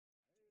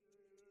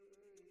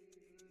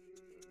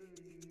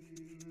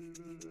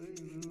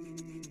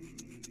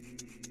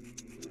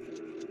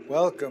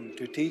Welcome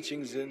to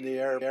Teachings in the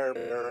Air.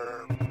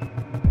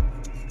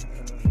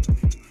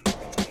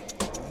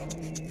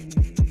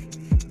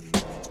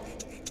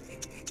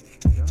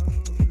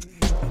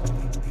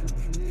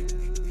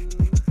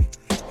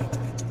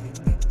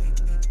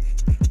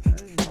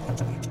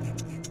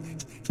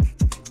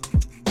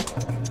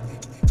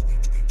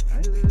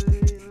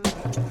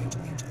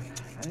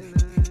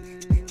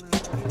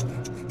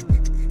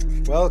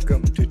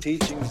 Welcome to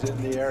Teachings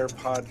in the Air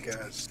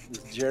podcast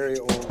with Jerry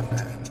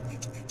Oldman.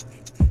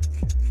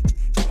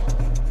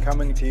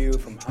 Coming to you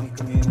from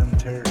Hunkaminam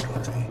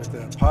territory with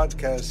a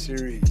podcast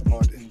series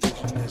about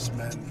Indigenous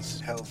men's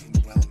health and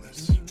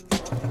wellness.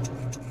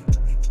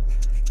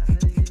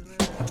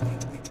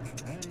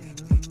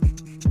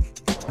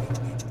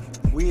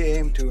 We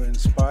aim to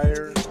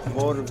inspire,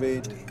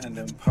 motivate, and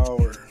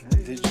empower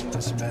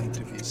Indigenous men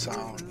to be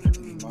sound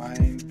in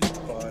mind,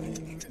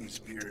 body, and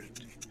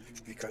spirit,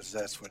 because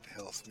that's what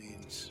health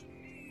means.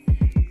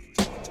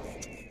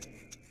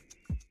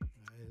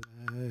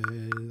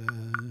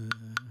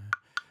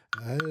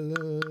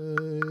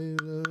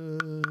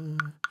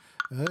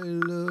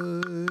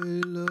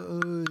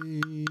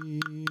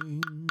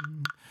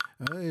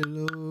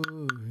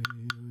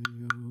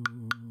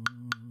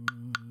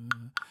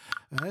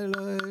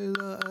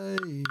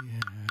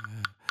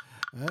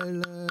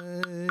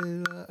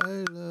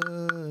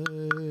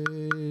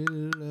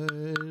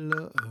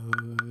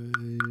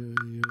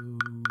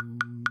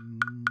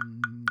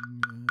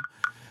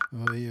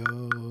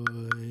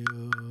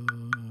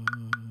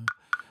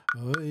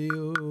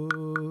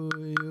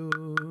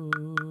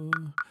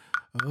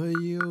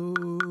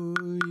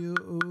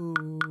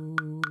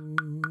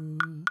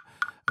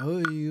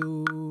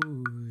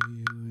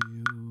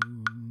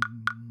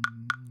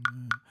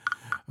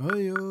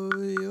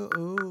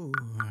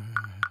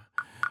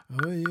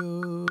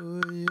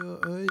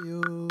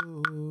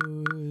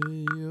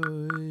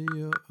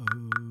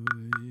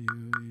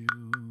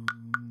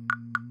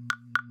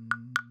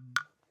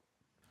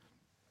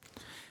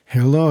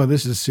 Hello,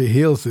 this is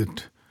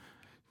Sahilthit.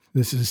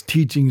 This is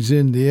Teachings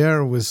in the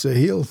Air with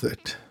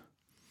Sahilthit.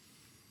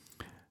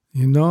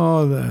 You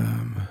know,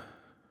 the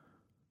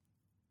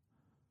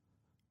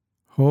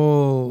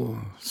whole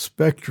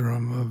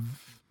spectrum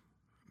of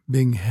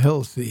being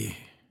healthy,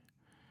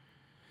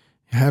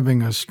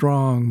 having a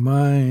strong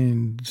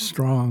mind,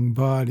 strong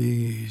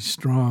body,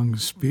 strong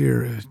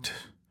spirit.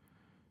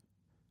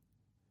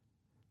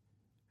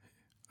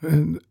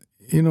 And,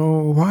 you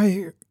know,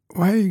 why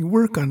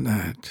work on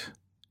that?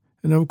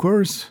 And of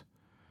course,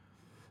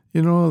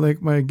 you know,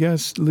 like my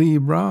guest Lee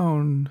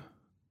Brown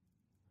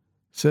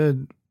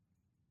said,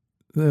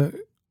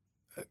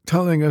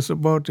 telling us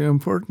about the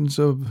importance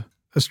of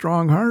a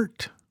strong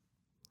heart.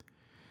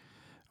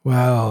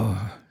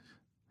 Well,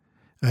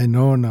 I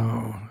know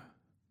now,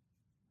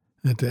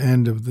 at the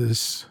end of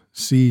this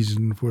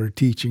season for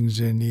Teachings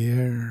in the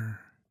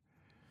Air,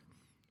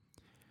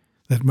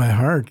 that my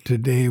heart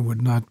today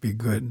would not be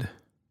good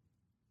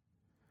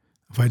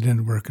if I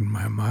didn't work in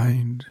my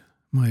mind,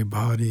 my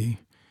body,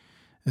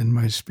 and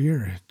my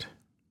spirit.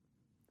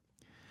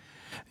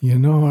 You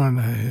know, and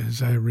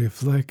as I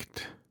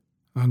reflect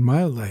on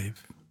my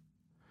life,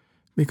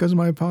 because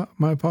my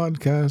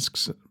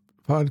podcasts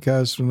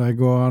when I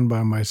go on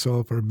by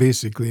myself are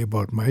basically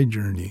about my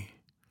journey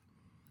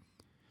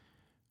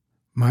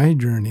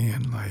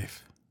in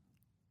life.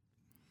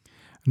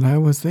 And I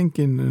was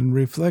thinking and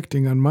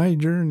reflecting on my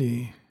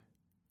journey.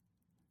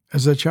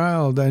 As a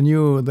child, I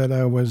knew that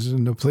I was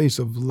in a place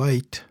of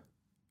light,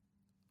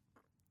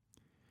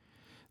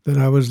 that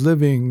I was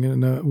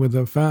living with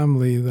a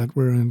family that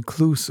were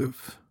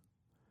inclusive,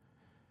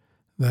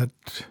 that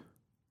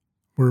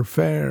were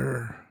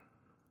fair,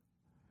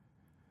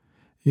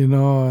 you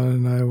know,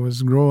 and I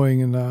was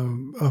growing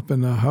up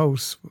in a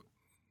house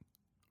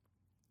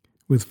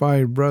with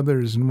 5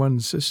 brothers and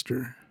 1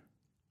 sister.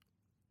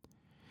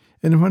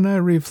 And when I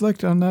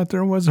reflect on that,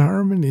 there was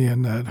harmony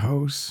in that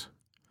house.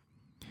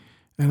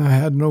 And I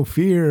had no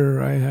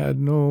fear, I had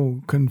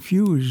no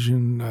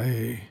confusion,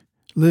 I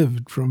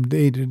lived from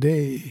day to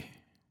day.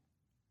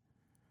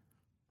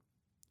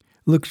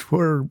 Looked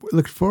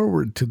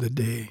forward to the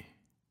day.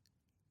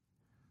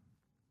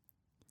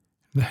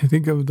 And I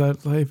think of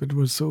that life, it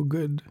was so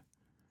good.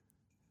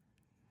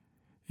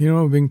 You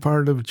know, being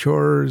part of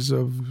chores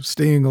of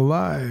staying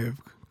alive,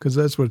 because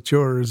that's what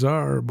chores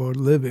are, about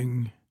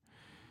living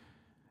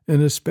in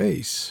a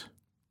space.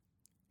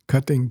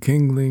 Cutting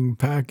kindling,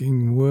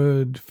 packing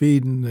wood,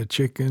 feeding the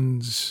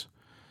chickens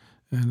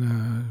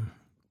and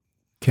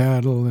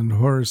cattle and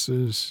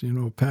horses, you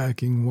know,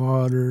 packing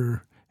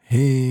water,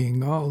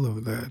 haying, all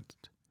of that.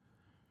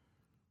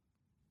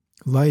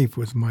 Life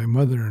with my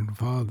mother and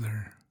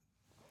father.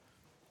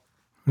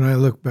 When I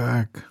look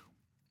back,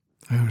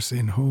 I was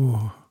saying,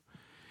 oh,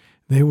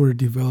 they were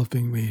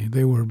developing me.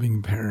 They were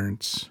being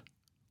parents.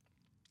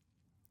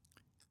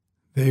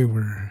 They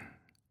were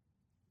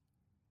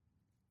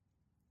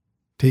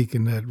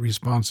taking that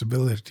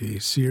responsibility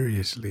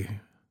seriously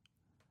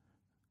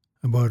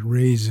about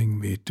raising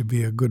me to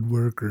be a good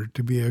worker,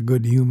 to be a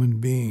good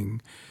human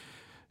being,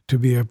 to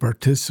be a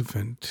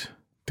participant,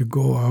 to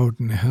go out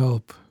and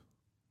help.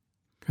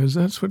 Because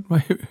that's what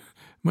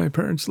my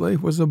parents'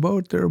 life was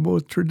about. They're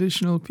both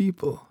traditional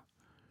people.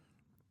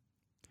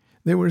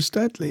 They were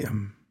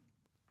St'át'imc.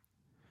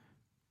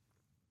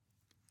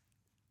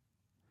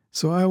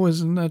 So I was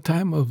in a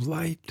time of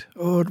light.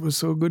 Oh, it was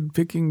so good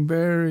picking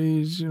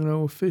berries,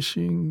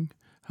 fishing,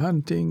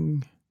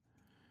 hunting,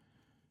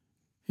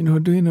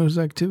 doing those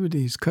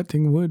activities,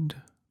 cutting wood,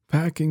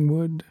 packing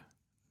wood,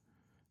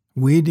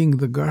 weeding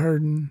the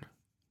garden.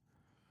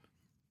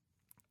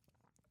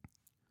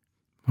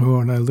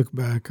 Oh, and I look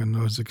back on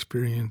those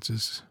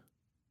experiences.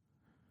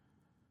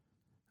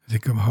 I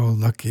think of how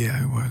lucky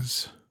I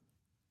was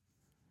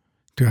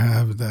to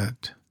have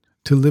that,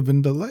 to live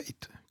in the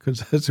light, because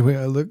that's the way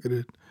I look at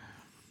it.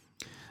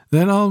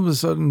 Then all of a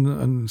sudden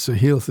on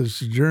Sahiltha's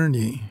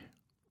journey,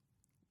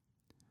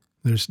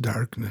 there's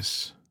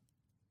darkness,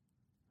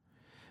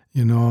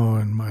 in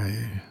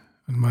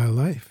my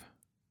life.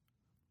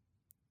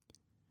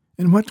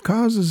 And what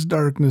causes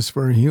darkness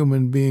for a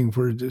human being,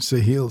 for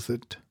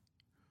Sahiltha?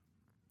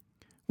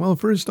 Well,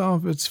 first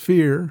off, it's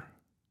fear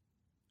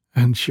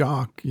and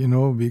shock,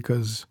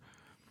 because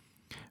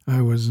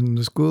I was in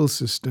the school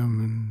system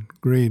in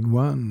grade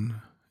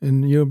 1.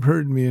 And you've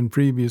heard me in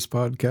previous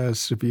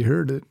podcasts, if you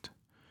heard it,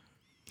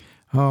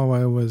 how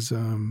I was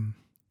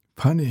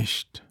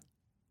punished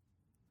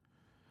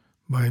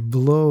by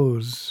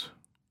blows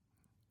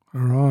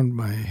around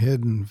my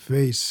head and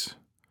face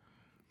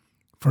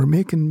for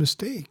making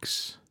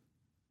mistakes.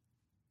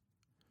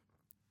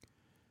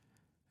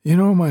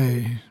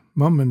 My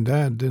mom and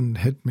dad didn't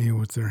hit me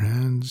with their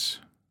hands.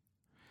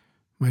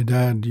 My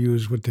dad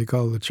used what they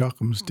call the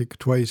chalkum stick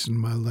twice in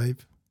my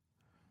life.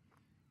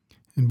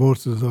 And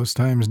both of those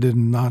times did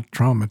not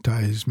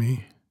traumatize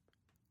me.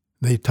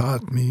 They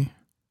taught me.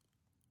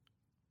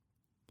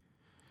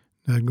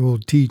 That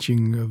old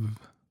teaching of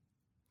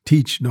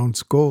teach, don't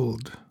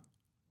scold.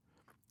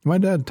 My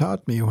dad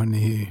taught me when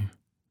he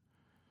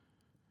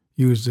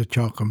used the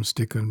chalkum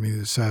stick on me,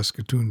 the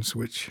Saskatoon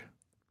switch.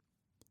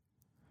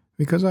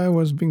 Because I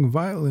was being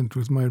violent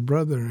with my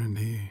brother, and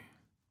he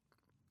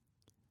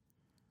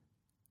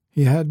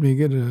had me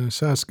get a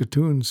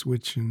Saskatoon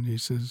switch, and he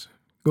says,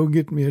 go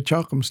get me a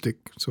chalkum stick.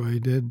 So I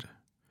did.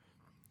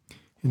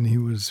 And he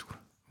was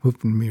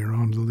whooping me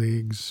around the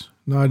legs,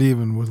 not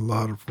even with a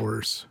lot of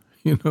force.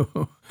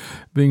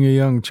 Being a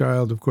young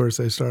child, of course,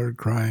 I started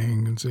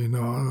crying and saying,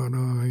 no, and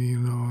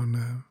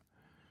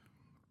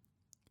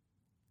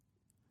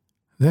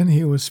then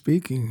he was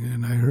speaking,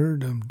 and I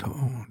heard him,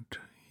 don't,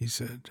 he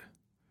said.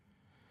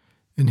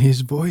 And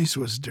his voice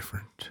was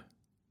different,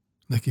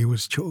 like he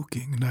was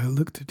choking, and I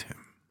looked at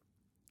him.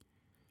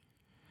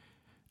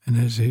 And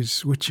as he's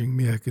switching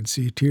me, I could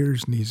see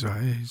tears in his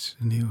eyes,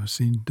 and he was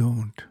saying,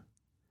 don't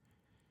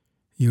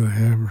you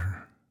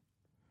ever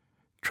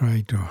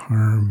try to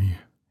harm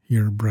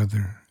your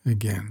brother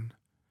again.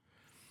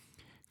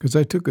 Because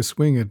I took a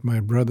swing at my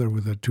brother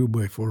with a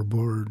 2x4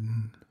 board,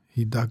 and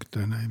he ducked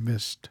and I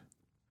missed.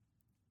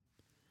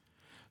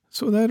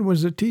 So that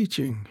was a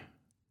teaching.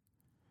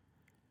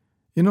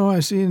 I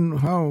seen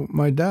how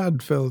my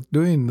dad felt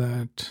doing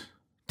that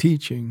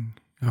teaching,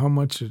 how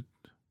much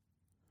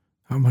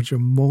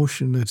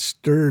emotion it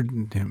stirred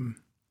in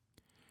him.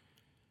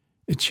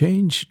 It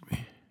changed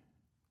me.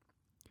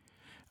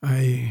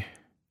 I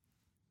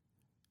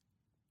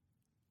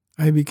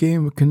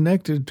became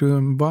connected to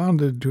him,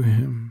 bonded to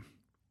him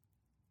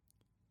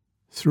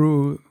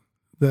through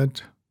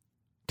that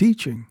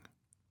teaching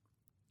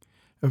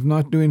of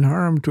not doing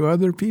harm to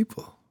other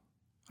people,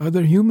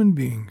 other human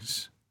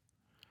beings.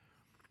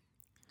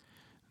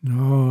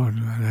 No,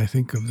 when I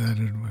think of that,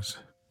 it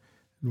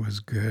was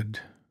good.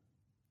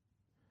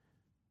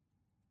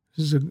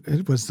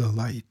 It was the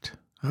light.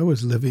 I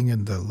was living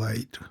in the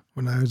light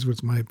when I was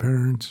with my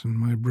parents and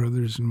my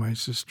brothers and my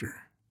sister.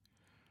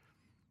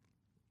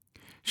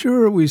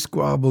 Sure, we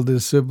squabbled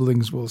as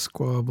siblings will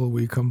squabble.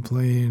 We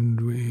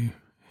complained,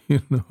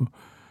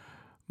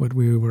 but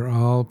we were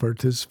all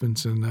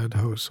participants in that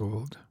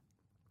household.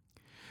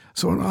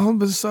 So all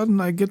of a sudden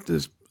I get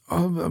this,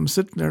 I'm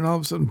sitting there and all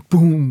of a sudden,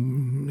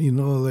 boom,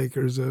 like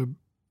there's a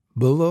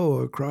blow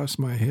across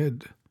my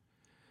head.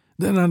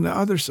 Then on the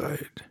other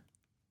side,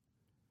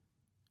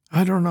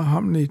 I don't know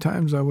how many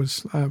times I was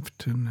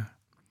slapped and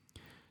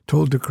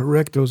told to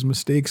correct those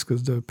mistakes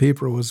because the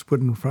paper was put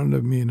in front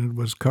of me and it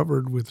was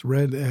covered with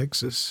red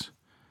X's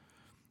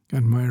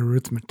and my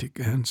arithmetic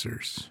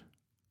answers.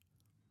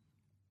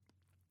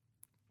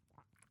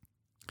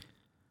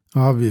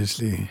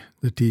 Obviously,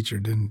 the teacher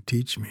didn't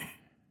teach me,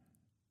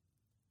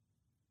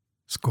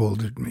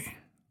 scolded me.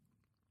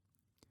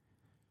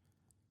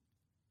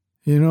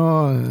 And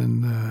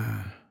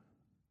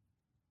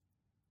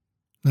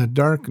that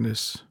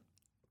darkness,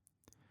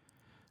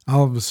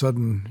 all of a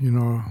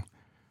sudden,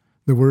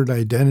 the word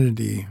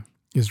identity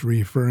is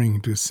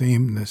referring to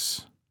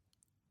sameness.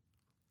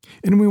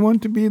 And we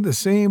want to be the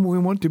same, we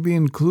want to be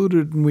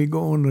included, and we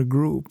go in a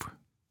group,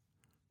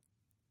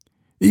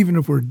 even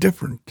if we're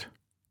different.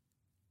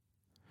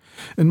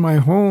 In my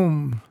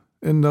home,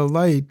 in the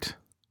light,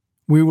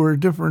 We were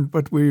different,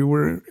 but we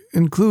were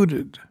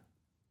included.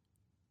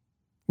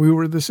 We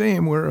were the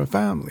same. We're a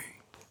family.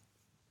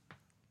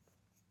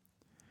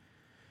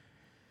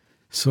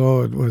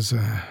 So it was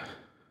a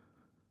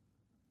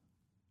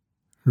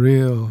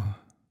real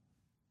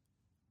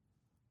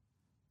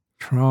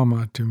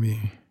trauma to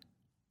me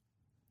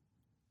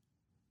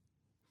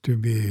to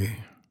be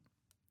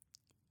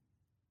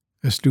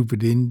a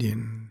stupid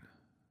Indian.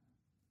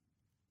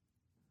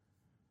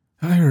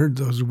 I heard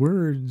those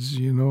words,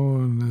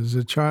 and as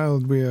a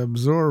child we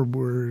absorb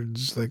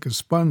words like a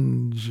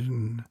sponge,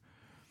 and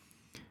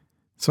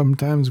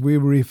sometimes we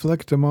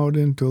reflect them out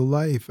into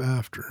life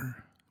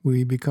after.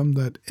 We become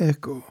that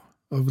echo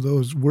of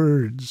those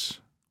words.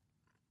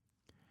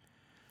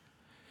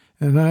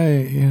 And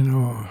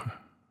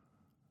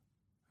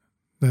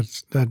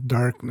that's that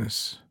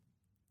darkness.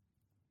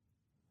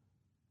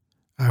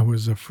 I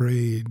was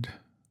afraid.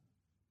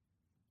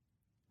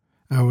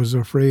 I was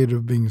afraid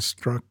of being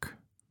struck.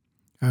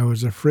 I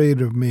was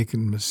afraid of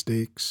making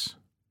mistakes.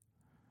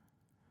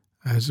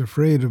 I was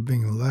afraid of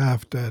being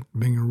laughed at,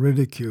 being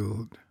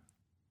ridiculed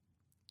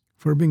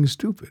for being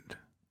stupid.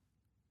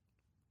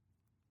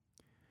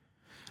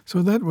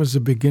 So that was the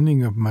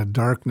beginning of my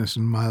darkness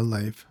in my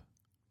life.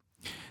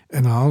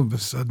 And all of a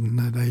sudden,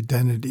 that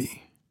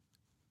identity,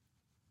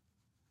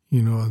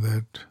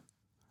 that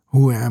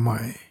who am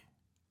I?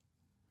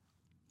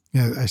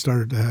 Yeah, I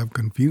started to have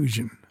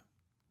confusion.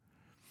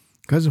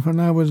 Because when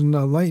I was in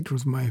the light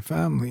with my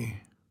family,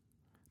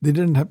 they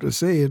didn't have to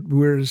say it. We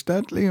were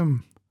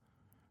Statlium.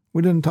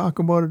 We didn't talk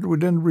about it. We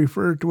didn't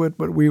refer to it,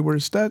 but we were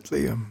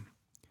Statlium.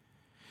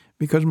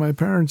 Because my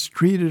parents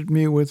treated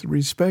me with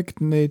respect,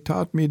 and they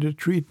taught me to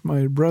treat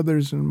my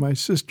brothers and my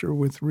sister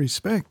with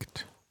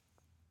respect.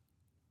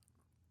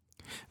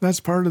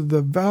 That's part of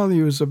the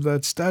values of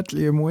that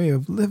Statlium way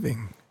of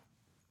living.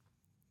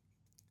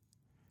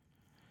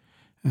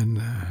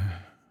 And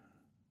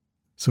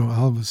so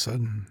all of a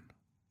sudden,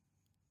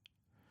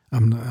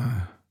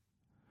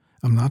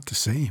 I'm not the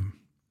same.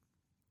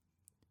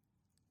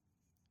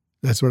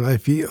 That's what I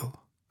feel.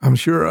 I'm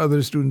sure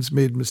other students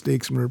made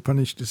mistakes and were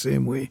punished the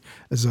same way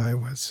as I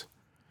was.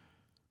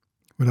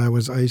 But I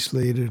was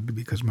isolated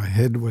because my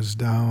head was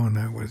down.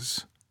 I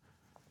was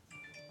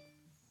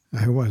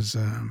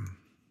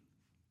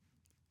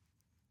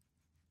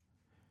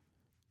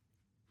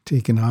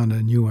taking on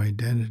a new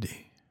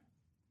identity.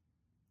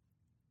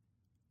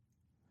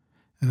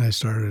 And I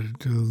started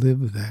to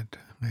live that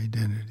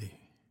identity.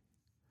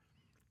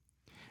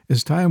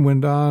 As time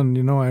went on,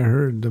 I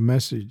heard the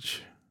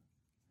message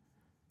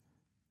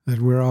that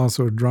we're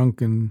also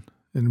drunken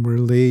and we're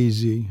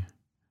lazy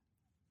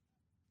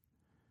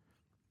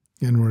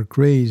and we're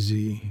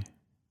crazy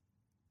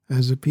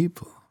as a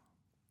people.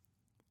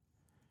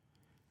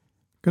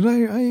 Because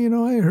I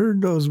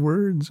heard those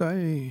words.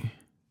 We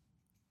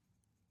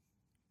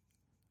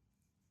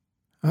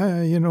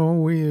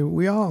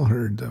all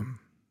heard them.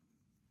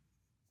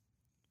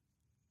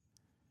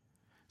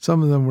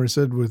 Some of them were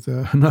said with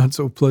not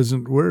so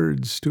pleasant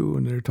words too,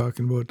 and they're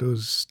talking about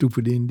those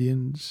stupid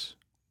Indians.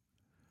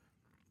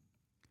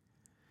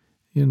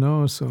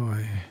 So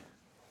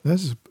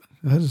that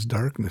is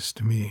darkness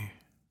to me.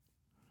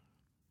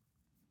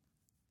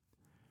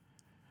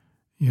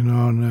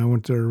 And I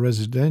went to a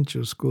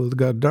residential school. It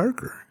got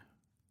darker.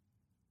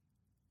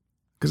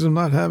 Because I'm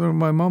not having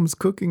my mom's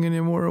cooking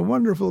anymore. A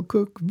wonderful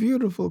cook,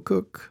 beautiful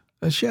cook,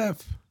 a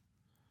chef.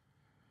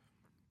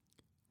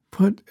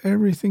 Put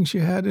everything she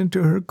had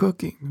into her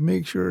cooking.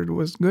 Make sure it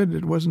was good.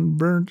 It wasn't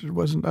burnt. It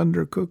wasn't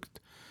undercooked.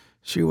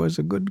 She was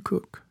a good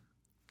cook.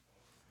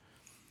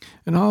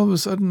 And all of a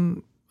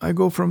sudden, I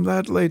go from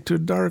that light to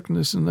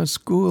darkness, and that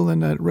school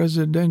and that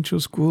residential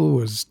school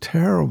was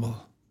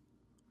terrible.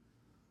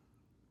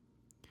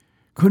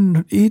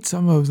 Couldn't eat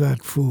some of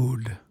that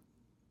food.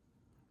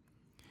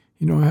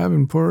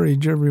 Having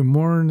porridge every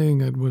morning,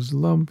 it was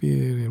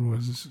lumpy. It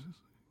was,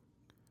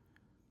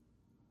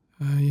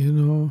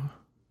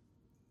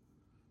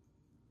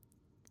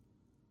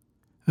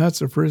 That's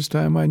the first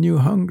time I knew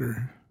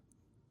hunger.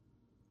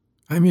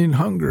 I mean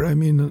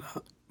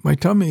my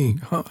tummy,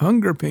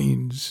 hunger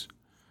pains.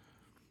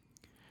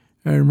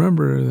 I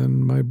remember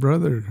then my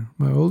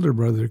older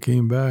brother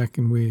came back,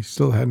 and we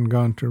still hadn't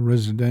gone to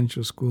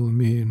residential school,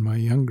 me and my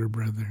younger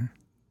brother.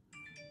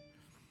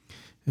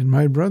 And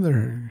my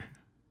brother,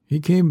 he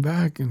came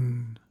back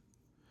in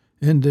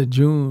end of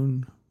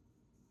June.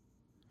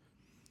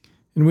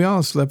 And we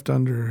all slept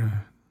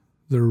under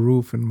the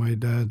roof in my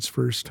dad's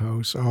first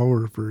house,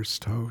 our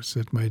first house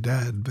that my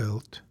dad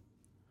built,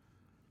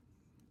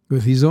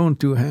 with his own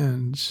two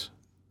hands.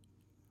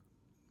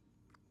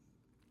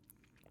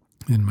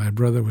 And my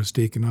brother was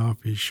taking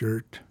off his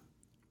shirt.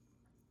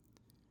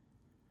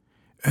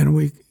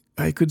 And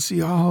I could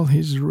see all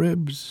his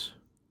ribs.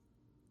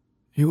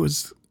 He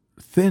was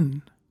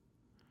thin.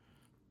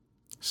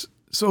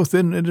 So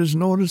thin it is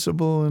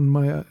noticeable, and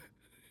my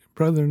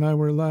brother and I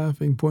were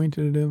laughing,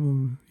 pointed at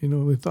him,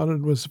 and, we thought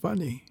it was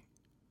funny.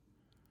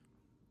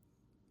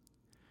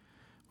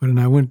 When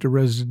I went to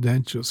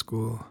residential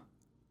school,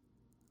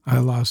 I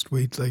lost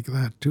weight like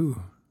that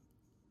too.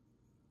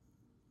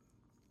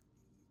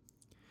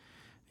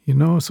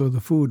 So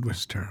the food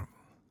was terrible.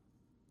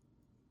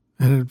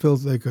 And it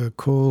felt like a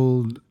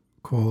cold,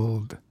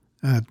 cold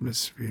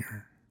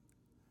atmosphere.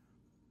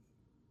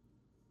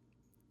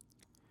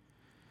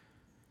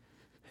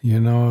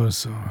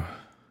 So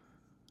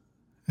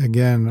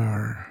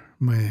again,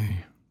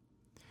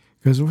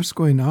 because what's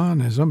going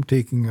on is I'm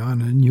taking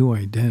on a new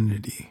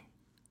identity.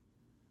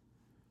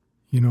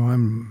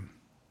 I'm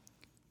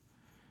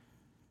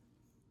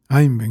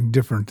being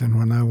different than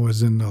when I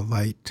was in the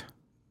light.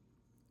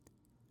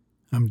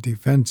 I'm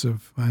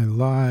defensive, I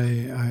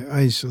lie, I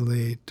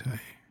isolate,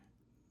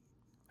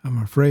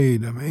 I'm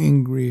afraid, I'm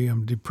angry,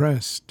 I'm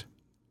depressed.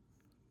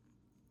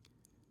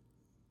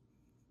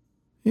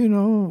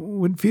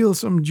 Would feel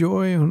some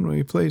joy when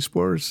we play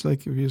sports,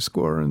 like if you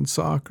score in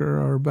soccer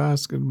or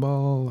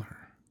basketball.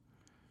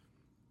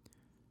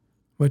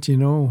 But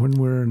when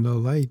we're in the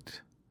light,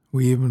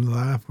 we even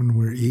laugh when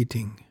we're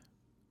eating.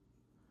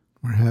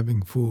 We're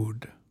having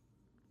food.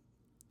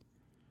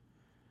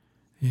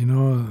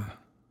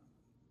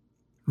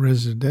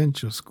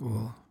 Residential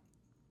school.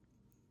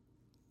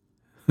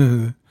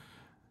 We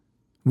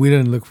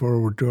didn't look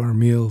forward to our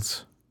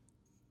meals.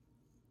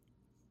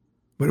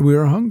 But we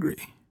were hungry.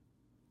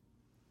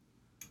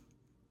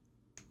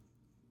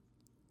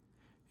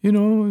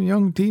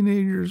 Young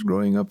teenagers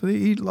growing up, they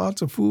eat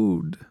lots of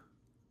food.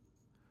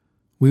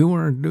 We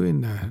weren't doing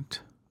that.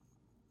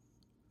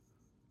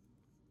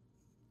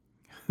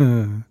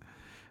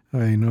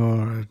 I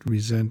know,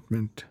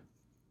 resentment.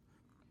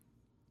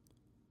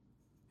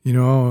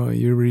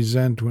 You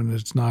resent when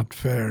it's not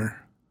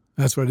fair.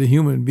 That's what a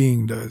human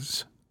being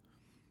does.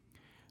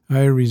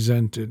 I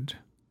resented.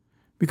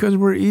 Because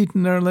we're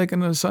eating there like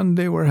on a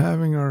Sunday, we're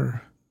having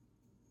our,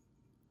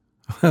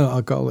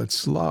 I'll call it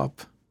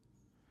slop.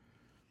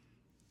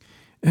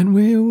 And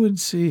we would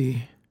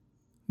see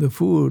the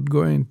food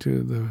going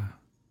to the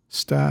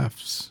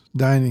staff's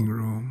dining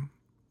room.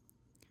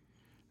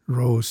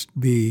 Roast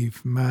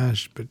beef,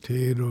 mashed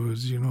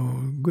potatoes,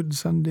 good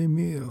Sunday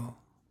meal.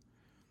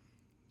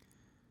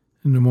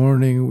 In the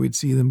morning, we'd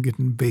see them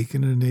getting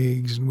bacon and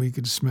eggs, and we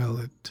could smell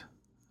it.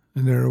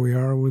 And there we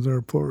are with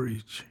our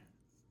porridge.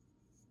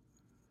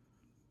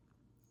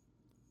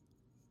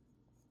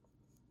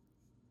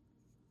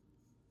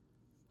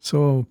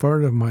 So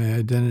part of my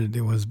identity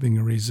was being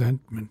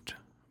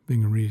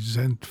being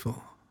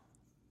resentful.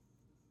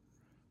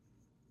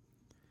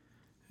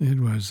 It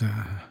was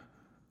a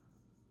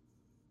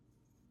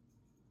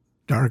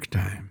dark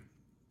time.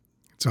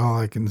 That's all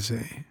I can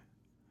say.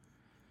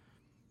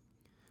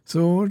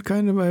 So what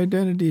kind of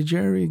identity did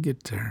Jerry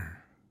get there?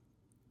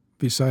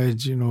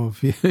 Besides, being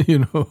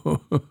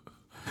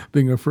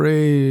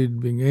afraid,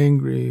 being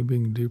angry,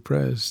 being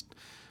depressed,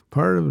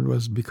 part of it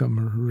was become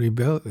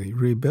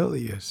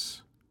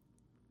rebellious.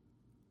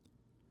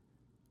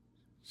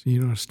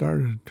 So,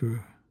 started to,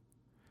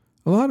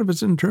 a lot of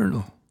it's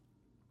internal.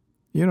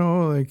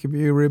 Like if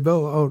you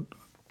rebel out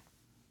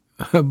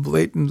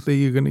blatantly,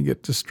 you're going to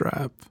get the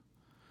strap,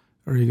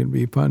 or you're going to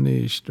be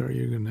punished, or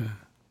you're going to,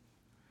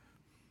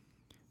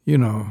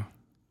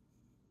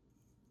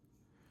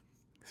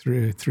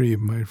 three of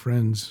my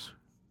friends,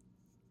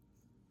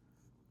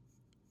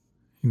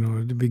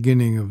 at the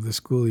beginning of the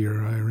school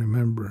year, I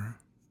remember.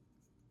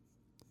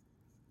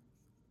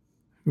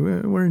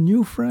 We're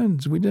new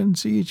friends. We didn't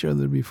see each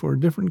other before,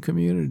 different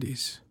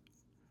communities.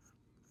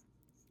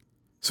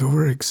 So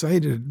we're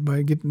excited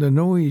by getting to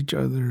know each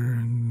other,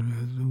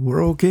 and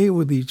we're okay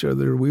with each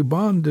other. We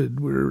bonded.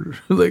 We're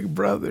like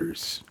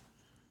brothers.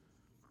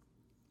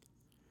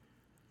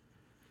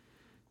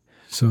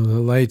 So the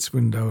lights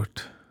went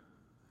out.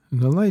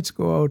 And the lights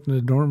go out in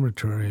the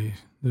dormitory.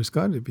 There's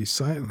got to be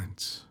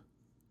silence.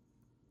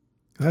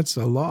 That's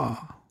the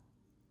law.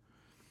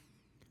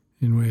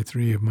 Anyway,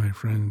 two of my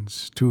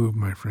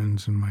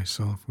friends and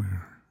myself, we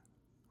were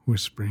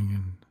whispering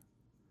and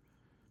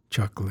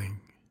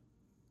chuckling.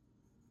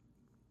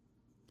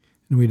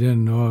 And we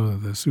didn't know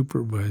the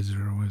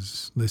supervisor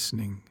was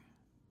listening.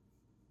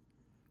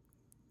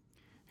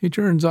 He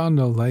turns on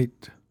the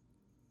light,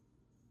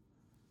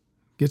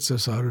 gets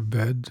us out of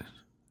bed.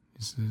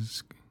 He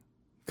says,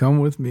 "Come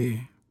with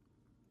me."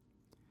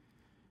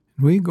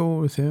 And we go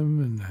with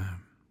him, and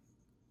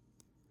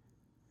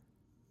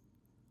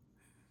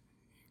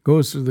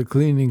goes to the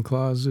cleaning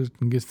closet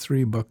and gets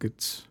 3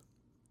 buckets,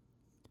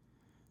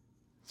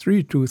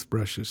 3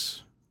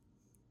 toothbrushes,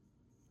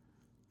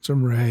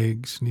 some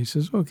rags, and he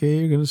says, "Okay,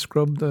 you're going to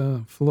scrub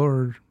the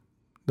floor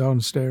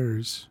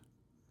downstairs."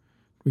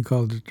 We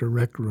called it the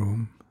rec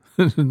room.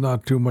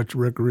 Not too much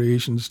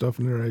recreation stuff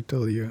in there, I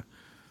tell you.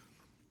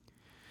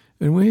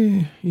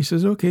 And he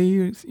says, "Okay,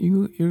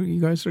 you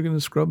guys are going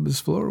to scrub this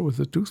floor with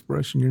a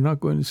toothbrush, and you're not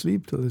going to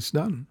sleep till it's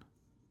done.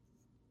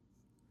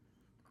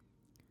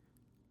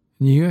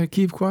 And you got to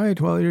keep quiet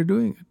while you're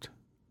doing it."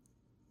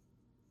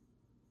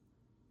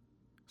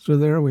 So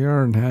there we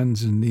are on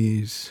hands and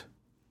knees,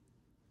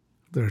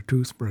 with our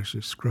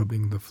toothbrushes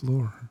scrubbing the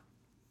floor.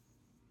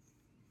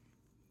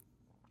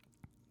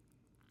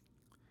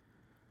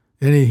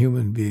 Any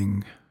human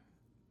being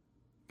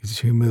is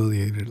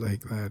humiliated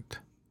like that.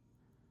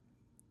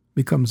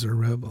 becomes a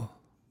rebel.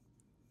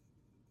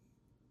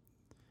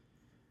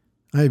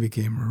 I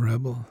became a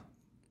rebel.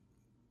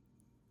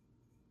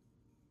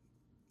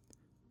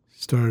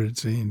 Started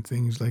saying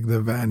things like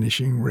the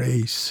vanishing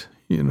race.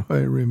 I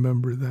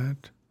remember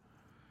that.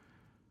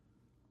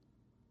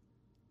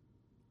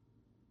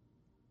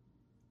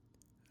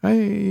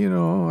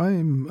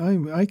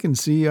 I can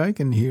see, I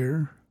can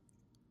hear.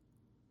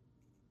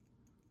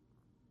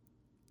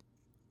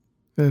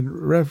 That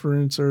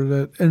reference or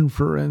that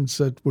inference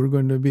that we're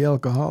going to be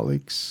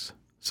alcoholics.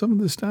 Some of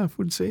the staff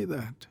would say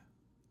that.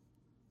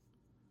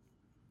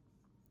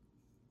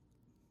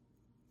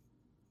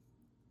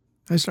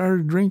 I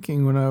started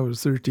drinking when I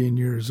was 13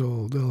 years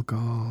old,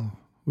 alcohol.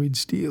 We'd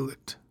steal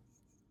it.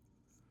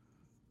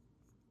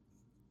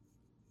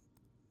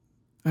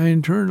 I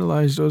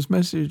internalized those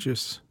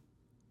messages.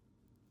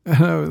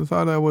 And I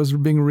thought I was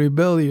being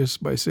rebellious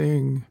by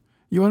saying,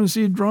 "You want to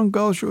see drunk?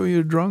 I'll show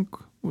you drunk,"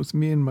 with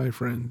me and my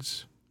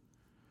friends.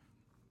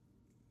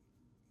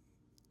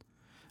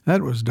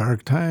 That was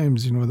dark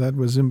times, that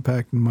was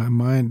impacting my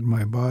mind,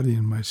 my body,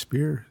 and my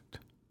spirit,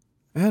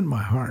 and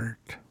my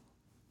heart.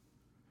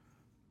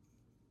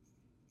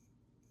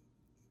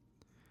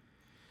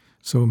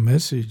 So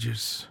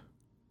messages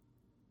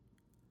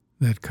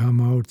that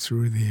come out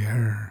through the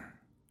air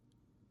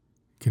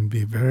can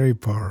be very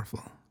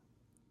powerful.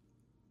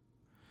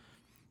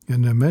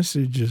 And the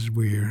messages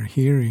we are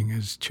hearing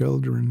as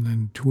children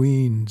and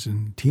tweens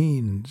and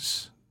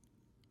teens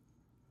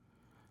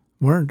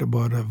weren't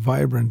about a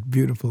vibrant,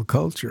 beautiful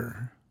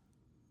culture.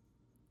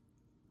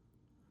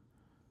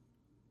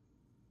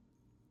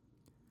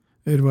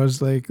 It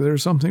was like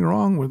there's something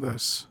wrong with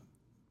us.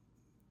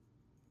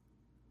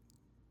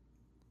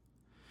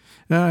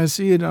 Now I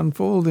see it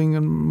unfolding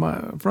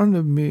in front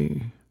of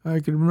me. I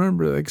can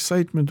remember the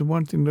excitement of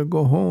wanting to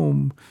go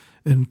home,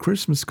 and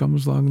Christmas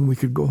comes along and we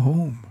could go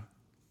home.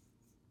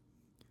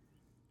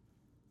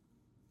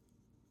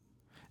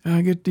 And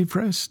I get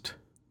depressed.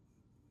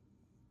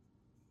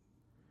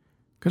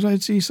 Because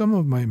I'd see some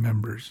of my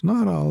members,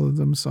 not all of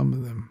them, some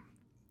of them,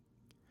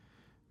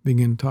 being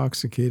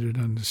intoxicated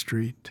on the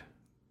street.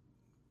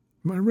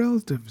 My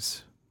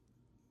relatives,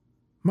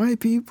 my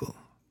people.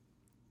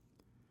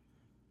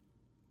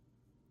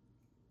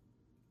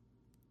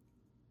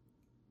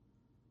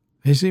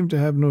 They seem to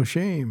have no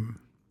shame.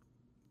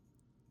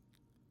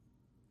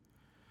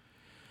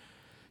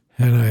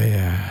 And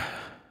I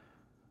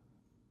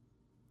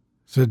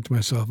said to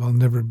myself, I'll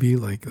never be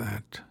like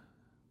that.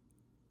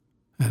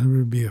 I'll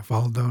never be a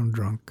fall-down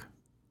drunk.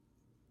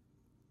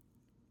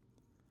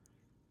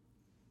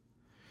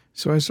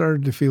 So I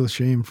started to feel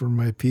shame for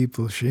my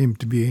people, shame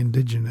to be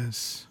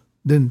indigenous.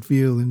 Didn't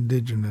feel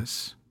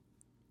indigenous.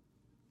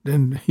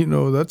 Then,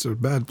 that's a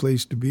bad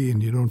place to be,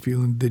 and you don't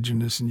feel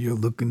indigenous and you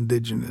look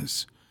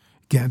indigenous.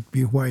 Can't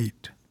be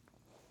white.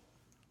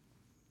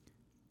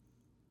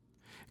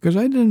 Because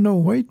I didn't know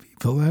white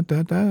people at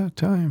that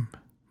time.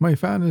 My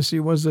fantasy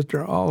was that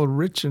they're all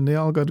rich and they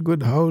all got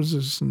good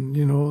houses and,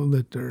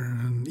 that they're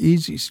an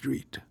easy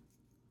street.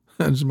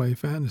 That's my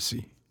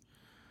fantasy.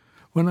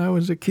 When I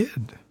was a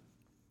kid,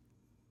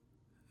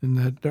 in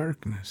that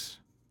darkness.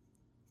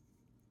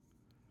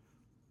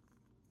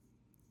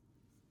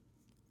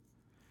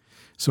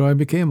 So I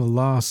became a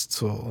lost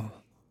soul.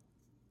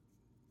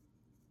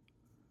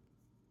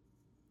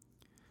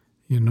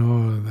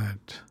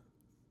 That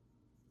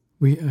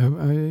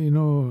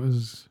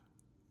as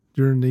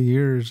during the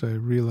years, I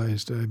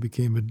realized I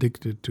became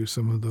addicted to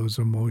some of those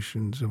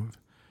emotions of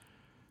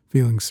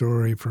feeling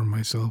sorry for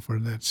myself or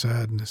that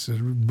sadness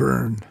that would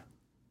burn.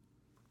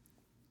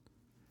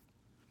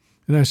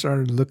 And I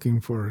started looking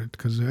for it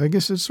because I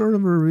guess it's sort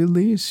of a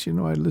release.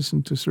 I'd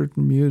listen to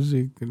certain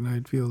music and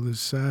I'd feel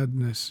this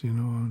sadness,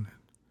 and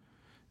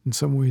in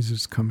some ways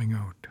it's coming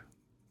out.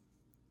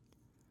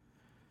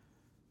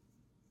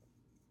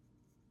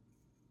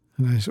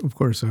 And of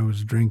course, I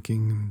was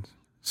drinking and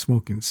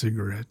smoking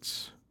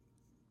cigarettes.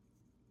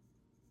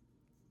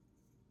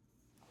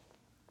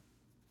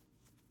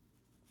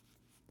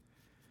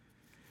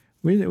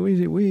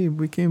 We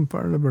became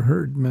part of a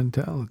herd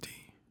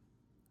mentality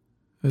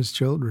as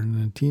children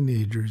and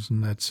teenagers in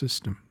that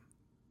system.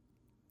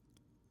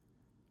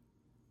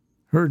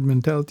 Herd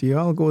mentality,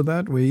 I'll go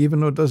that way, even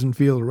though it doesn't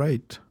feel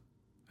right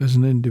as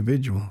an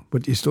individual.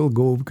 But you still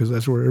go because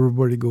that's where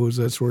everybody goes.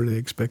 That's where they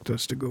expect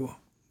us to go.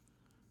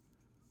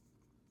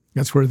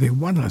 That's where they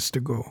want us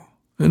to go.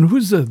 And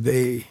who's the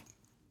they?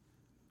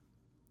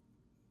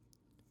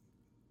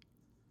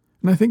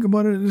 And I think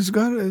about it,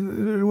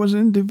 there was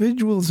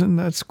individuals in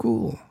that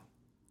school.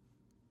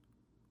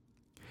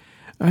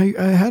 I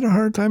had a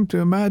hard time to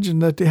imagine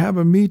that they have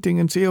a meeting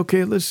and say,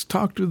 okay, let's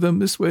talk to them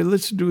this way,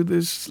 let's do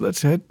this,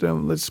 let's hit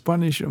them, let's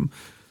punish them,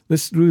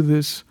 let's do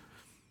this.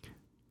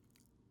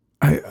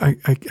 I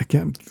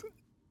can't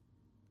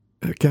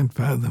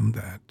fathom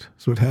that.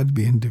 So it had to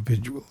be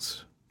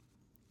individuals.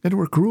 And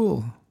were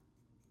cruel,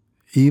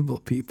 evil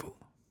people.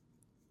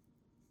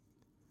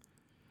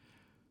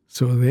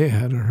 So they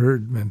had a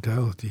herd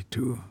mentality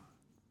too,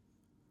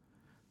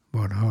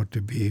 about how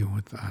to be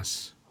with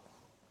us.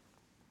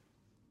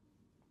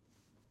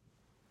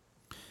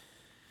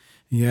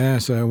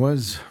 Yes, I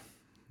was,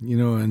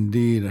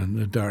 indeed on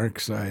the dark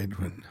side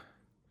when,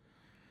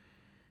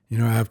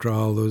 after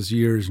all those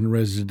years in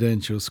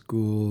residential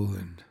school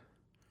and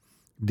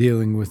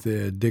dealing with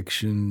the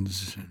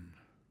addictions and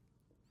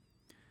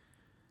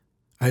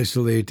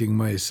isolating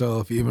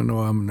myself, even though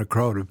I'm in a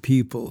crowd of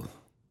people.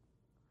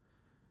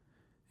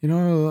 A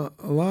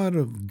lot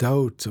of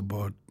doubts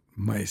about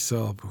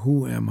myself.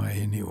 Who am I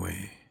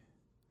anyway?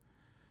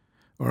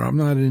 Or I'm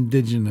not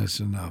indigenous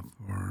enough,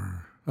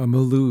 or I'm a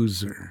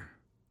loser.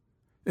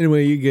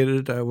 Anyway, you get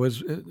it. I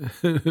was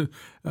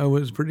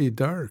pretty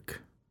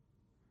dark.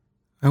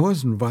 I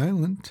wasn't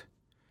violent.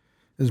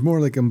 It was more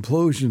like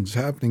implosions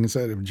happening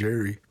inside of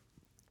Jerry,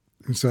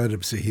 inside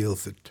of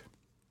Sahilthit.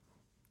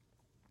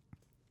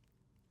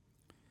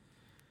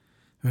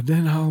 But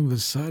then all of a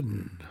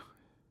sudden,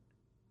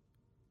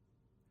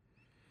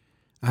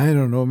 I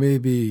don't know,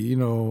 maybe,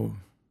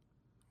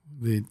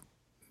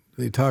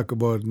 they talk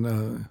about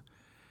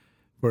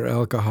for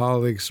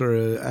alcoholics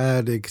or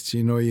addicts,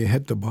 you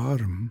hit the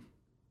bottom.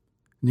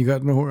 And you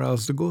got nowhere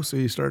else to go, so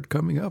you start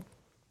coming up.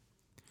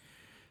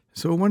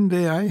 So one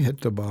day I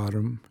hit the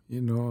bottom,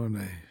 and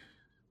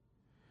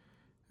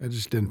I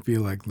just didn't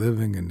feel like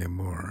living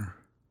anymore.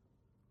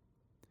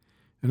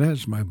 And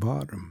that's my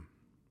bottom.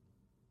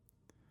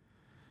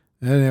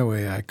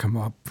 Anyway, I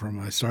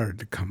started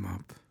to come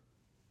up.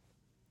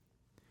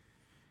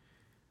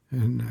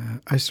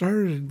 And I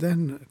started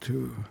then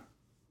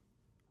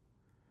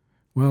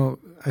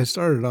I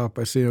started off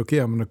by saying, okay,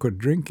 I'm going to quit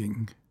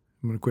drinking.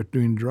 I'm going to quit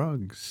doing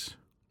drugs.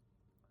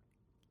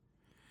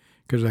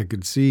 Because I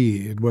could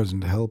see it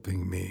wasn't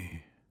helping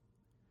me.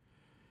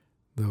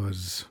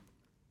 Because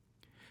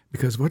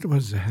what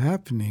was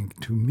happening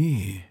to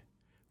me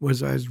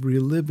was I was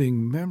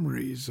reliving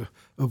memories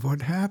of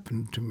what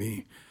happened to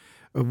me,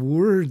 of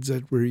words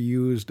that were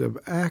used, of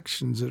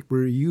actions that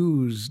were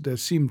used that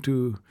seemed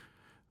to,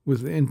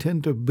 with the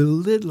intent of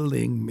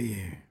belittling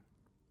me.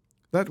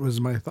 That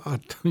was my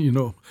thought,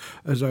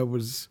 as I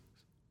was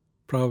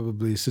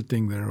probably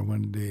sitting there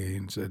one day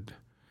and said,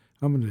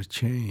 I'm going to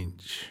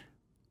change.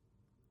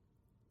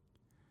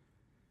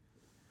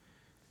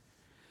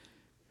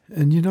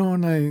 And,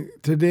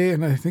 today,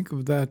 I think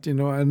of that,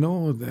 I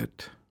know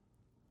that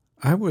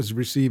I was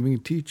receiving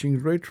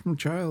teaching right from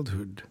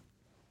childhood.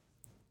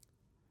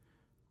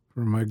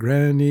 From my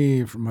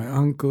granny, from my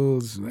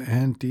uncles and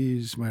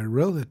aunties, my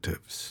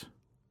relatives.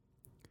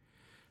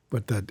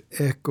 But that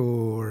echo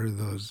or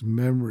those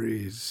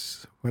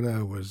memories, what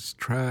I was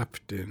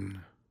trapped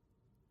in,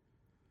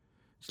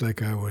 it's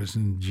like I was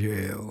in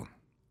jail,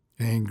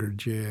 anger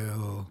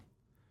jail,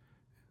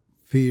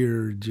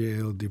 fear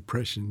jail,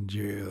 depression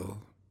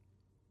jail.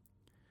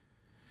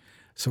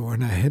 So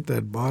when I hit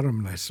that bottom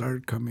and I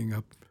started coming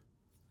up,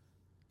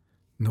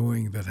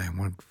 knowing that I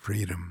want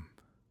freedom,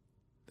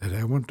 that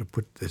I want to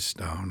put this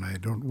down, I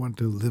don't want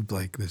to live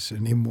like this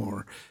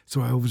anymore.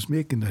 So I was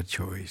making that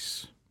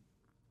choice.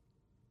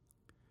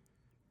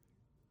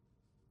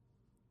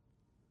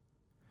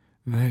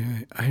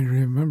 And I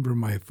remember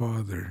my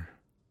father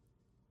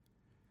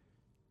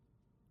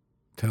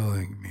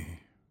telling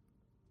me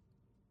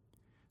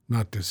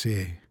not to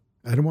say,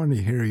 I don't want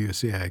to hear you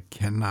say I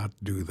cannot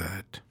do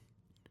that.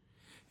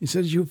 He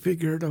says, you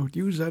figure it out.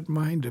 Use that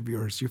mind of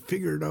yours. You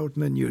figure it out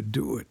and then you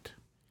do it.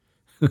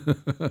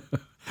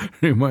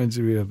 Reminds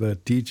me of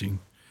that teaching.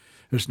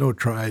 There's no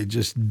try,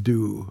 just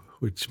do,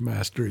 which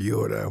Master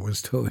Yoda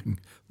was telling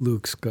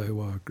Luke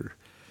Skywalker.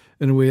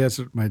 Anyway, that's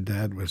what my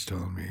dad was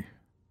telling me.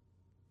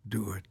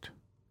 Do it.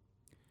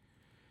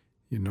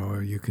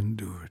 You can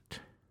do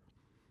it.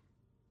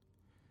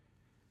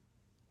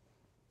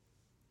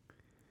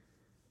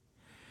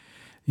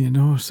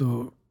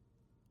 So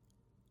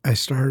I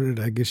started,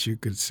 I guess you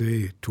could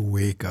say, to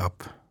wake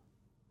up,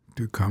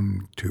 to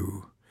come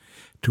to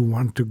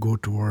want to go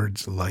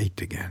towards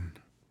light again.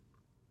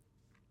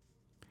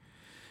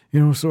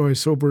 So I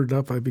sobered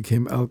up, I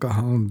became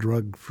alcohol and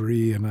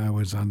drug-free, and I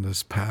was on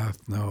this path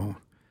now.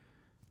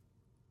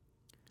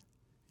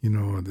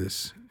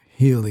 This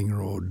healing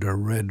road, the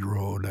red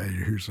road, I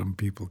hear some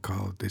people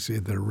call it. They say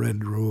the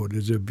red road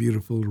is a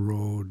beautiful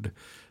road.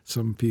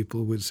 Some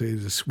people would say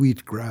the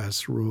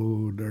Sweetgrass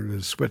Road or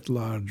the Sweat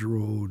Lodge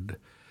Road.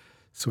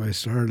 So I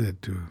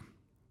started to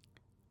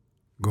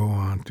go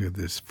on to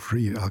this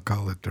I'll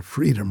call it the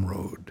Freedom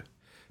Road,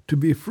 to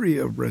be free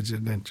of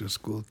residential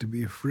school, to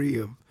be free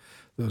of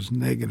those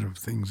negative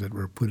things that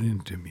were put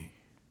into me.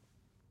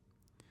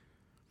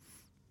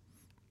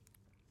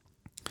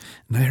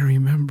 And I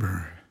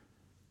remember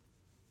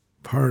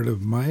part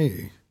of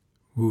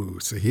who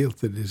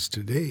Sahilthit is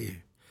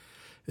today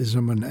is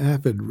I'm an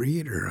avid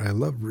reader. I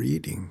love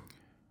reading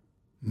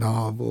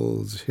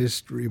novels,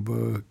 history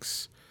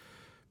books,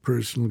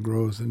 personal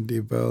growth and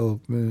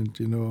development,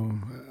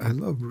 I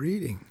love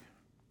reading.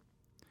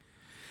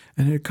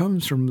 And it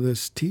comes from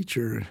this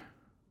teacher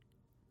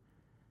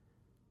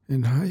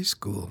in high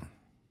school.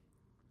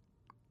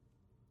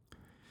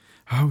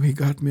 How he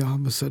got me all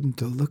of a sudden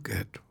to look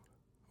at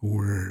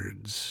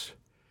words,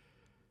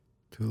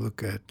 to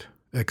look at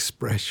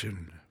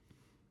expression.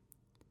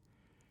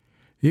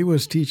 He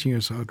was teaching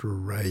us how to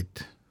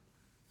write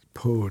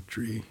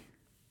poetry.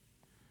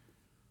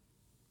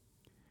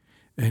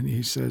 And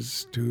he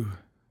says to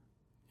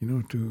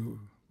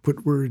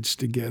put words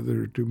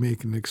together to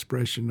make an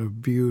expression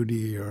of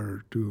beauty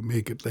or to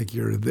make it like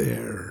you're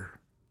there.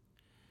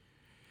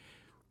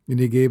 And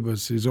he gave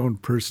us his own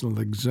personal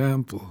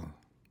example.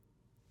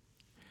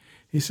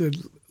 He said,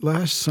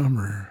 last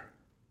summer,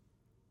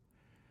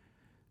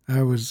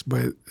 I was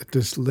at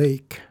this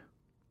lake,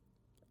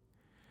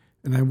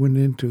 and I went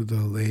into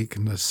the lake,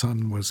 and the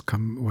sun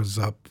was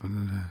up,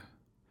 and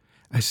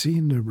I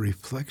seen the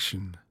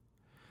reflection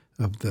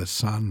of the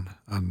sun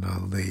on the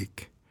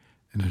lake,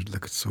 and it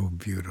looked so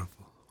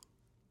beautiful.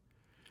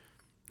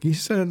 He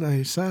said,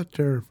 I sat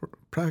there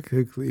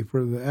practically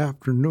for the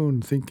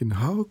afternoon thinking,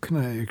 how can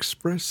I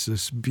express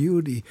this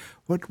beauty?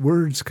 What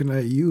words can I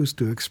use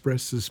to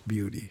express this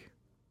beauty?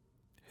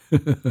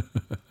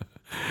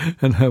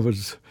 And I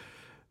was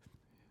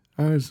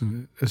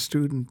a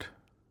student,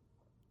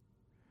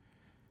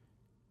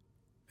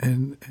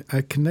 and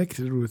I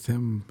connected with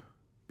him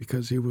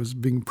because he was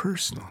being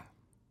personal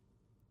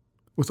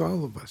with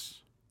all of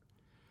us.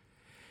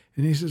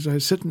 And he says, I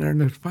was sitting there,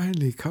 and it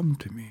finally come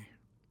to me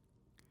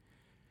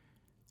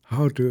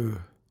how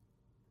to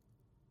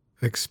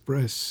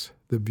express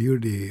the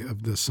beauty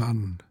of the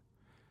sun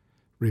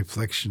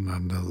reflection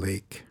on the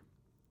lake.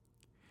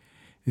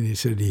 And he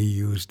said he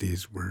used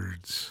these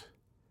words.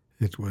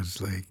 It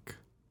was like,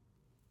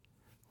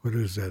 what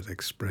is that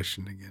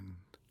expression again?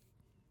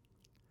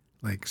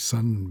 Like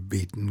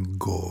sun-beaten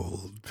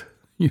gold,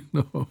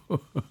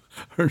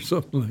 or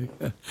something like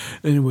that.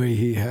 Anyway,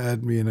 he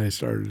had me, and I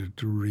started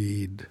to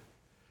read.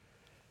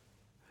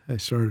 I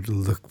started to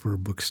look for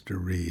books to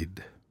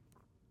read.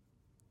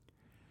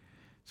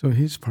 So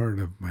he's part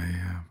of my,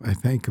 I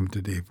thank him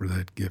today for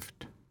that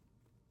gift.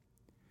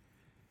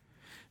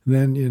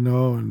 Then, and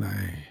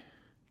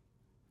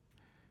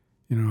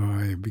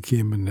I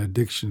became an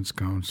addictions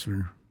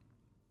counselor.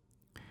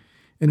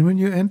 And when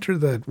you enter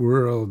that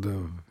world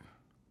of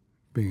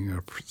being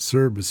a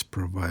service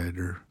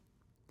provider,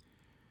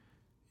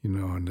 in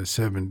the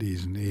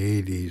 70s and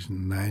the 80s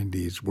and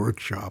 90s,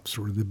 workshops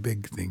were the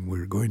big thing. We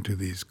were going to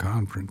these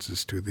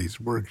conferences, to these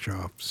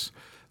workshops,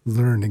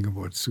 learning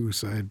about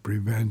suicide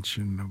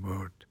prevention,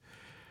 about,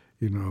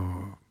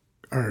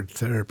 art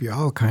therapy,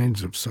 all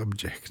kinds of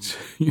subjects,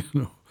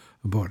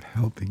 about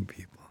helping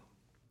people.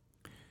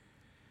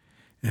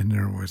 And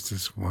there was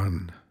this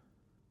one,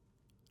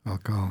 I'll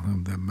call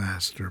him the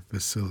master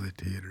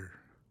facilitator.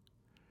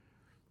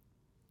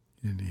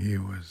 And he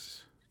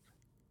was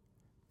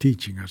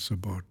teaching us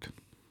about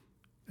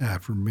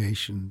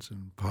affirmations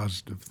and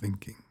positive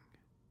thinking,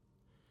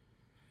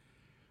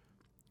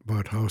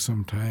 about how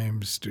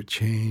sometimes to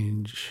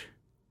change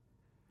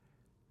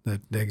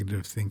that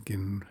negative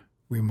thinking,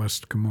 we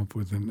must come up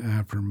with an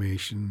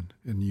affirmation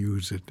and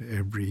use it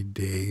every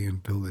day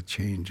until the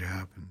change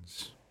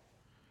happens.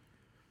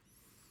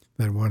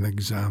 That one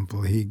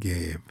example he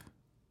gave,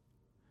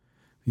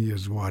 he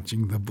was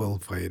watching the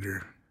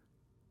bullfighter,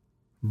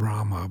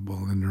 Brahma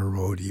bull in a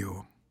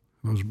rodeo.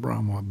 Those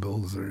Brahma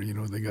bulls are,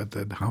 they got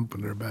that hump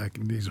in their back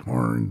and these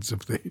horns,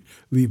 if they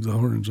leave the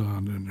horns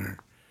on, and they're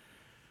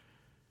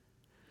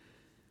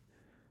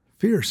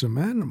fearsome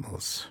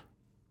animals.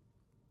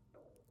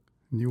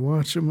 And you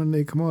watch them when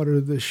they come out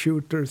of the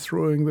chute, they're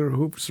throwing their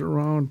hooves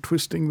around,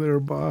 twisting their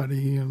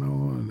body,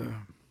 and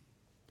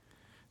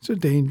it's a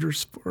dangerous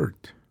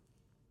sport.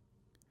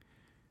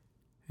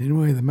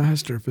 Anyway, the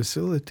master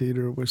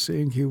facilitator was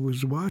saying he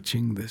was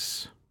watching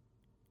this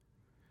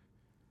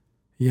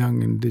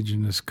young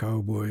indigenous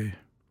cowboy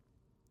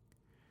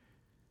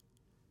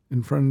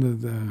in front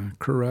of the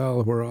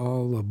corral where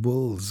all the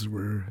bulls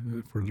were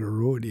for the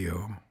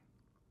rodeo.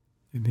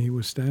 And he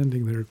was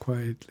standing there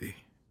quietly,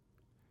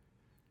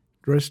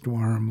 dressed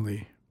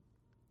warmly.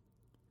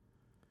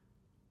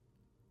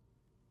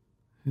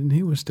 And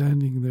he was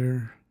standing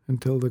there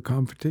until the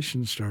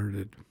competition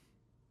started.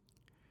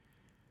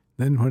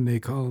 Then when they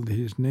called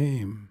his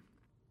name,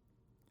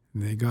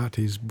 and they got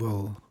his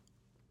bull,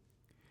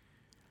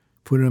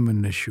 put him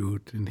in the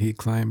chute, and he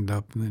climbed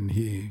up, and then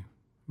he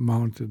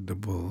mounted the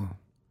bull.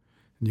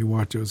 And you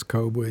watch those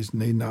cowboys,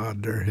 and they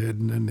nod their head,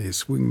 and then they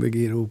swing the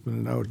gate open,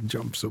 and out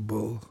jumps a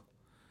bull.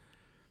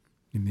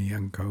 And the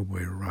young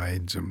cowboy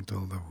rides him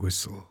till the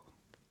whistle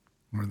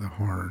or the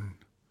horn,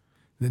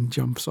 then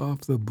jumps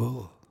off the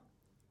bull.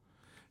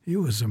 He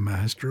was a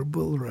master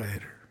bull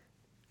rider.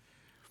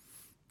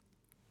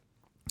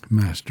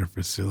 Master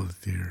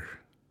facilitator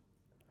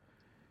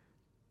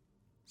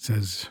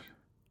says,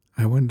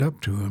 I went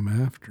up to him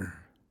after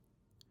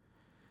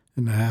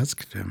and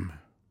asked him,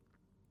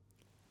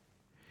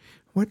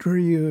 what were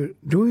you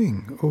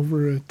doing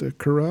over at the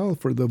corral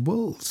for the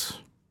bulls?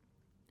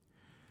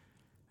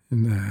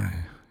 And the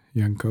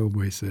young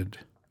cowboy said,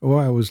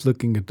 I was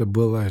looking at the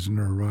bull as in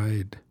a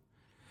ride,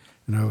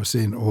 and I was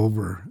saying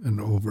over and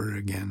over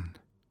again,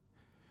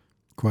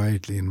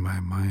 quietly in my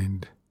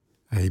mind,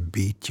 I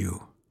beat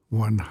you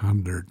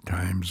 100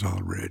 times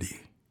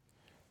already.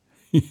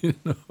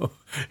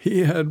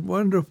 He had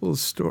wonderful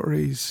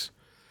stories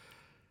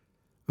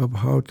of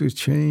how to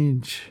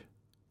change.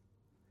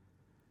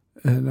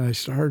 And I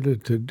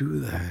started to do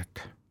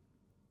that.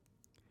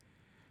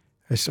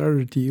 I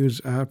started to use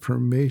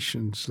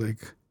affirmations,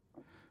 like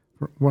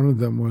one of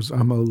them was,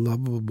 I'm a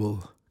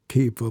lovable,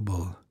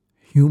 capable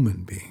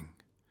human being.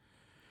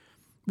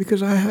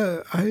 Because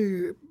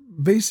I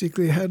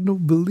basically had no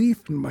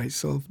belief in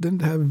myself,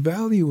 didn't have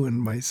value in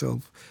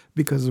myself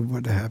because of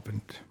what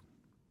happened.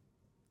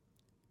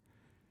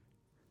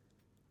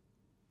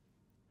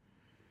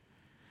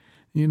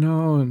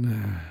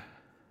 And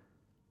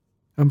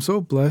I'm so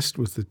blessed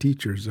with the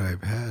teachers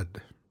I've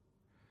had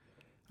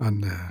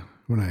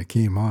when I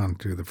came on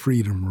to the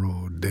Freedom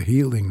Road, the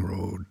Healing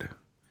Road.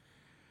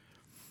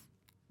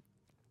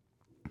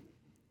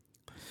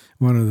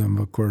 One of them,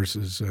 of course,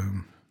 is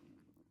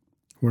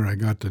where I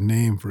got the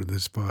name for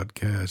this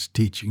podcast,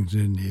 Teachings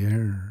in the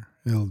Air,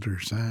 Elder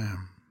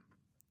Sam.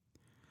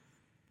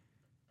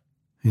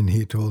 And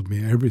he told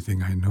me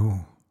everything I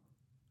know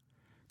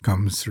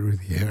comes through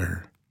the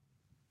air.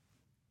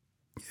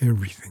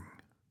 Everything.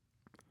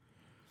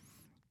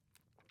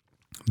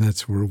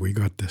 That's where we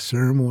got the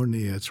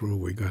ceremony, that's where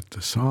we got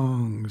the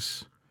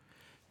songs,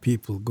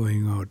 people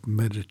going out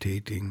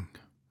meditating.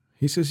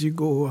 He says you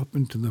go up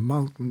into the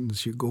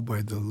mountains, you go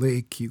by the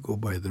lake, you go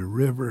by the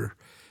river,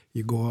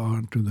 you go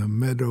out to the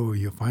meadow,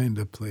 you find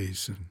a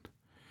place. And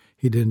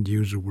he didn't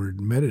use the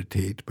word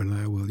meditate, but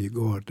you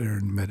go out there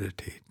and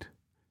meditate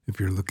if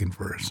you're looking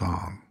for a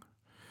song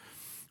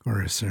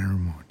or a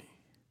ceremony.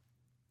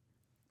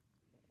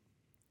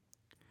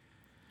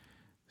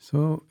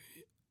 So,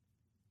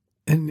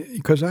 and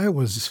because I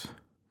was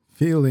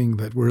feeling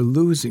that we're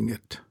losing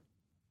it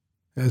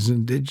as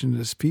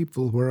Indigenous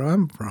people where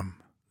I'm from,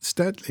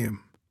 St'át'imc.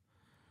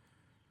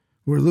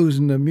 We're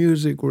losing the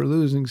music, we're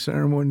losing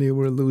ceremony,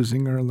 we're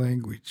losing our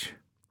language.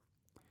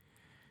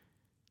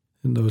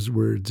 And those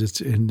words, it's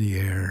in the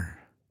air,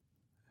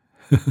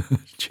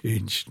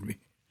 changed me.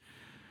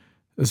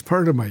 As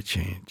part of my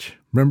change.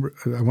 Remember,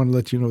 I want to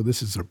let you know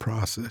this is a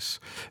process.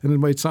 And it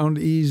might sound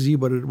easy,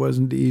 but it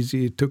wasn't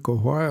easy. It took a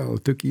while.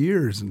 It took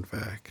years, in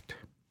fact.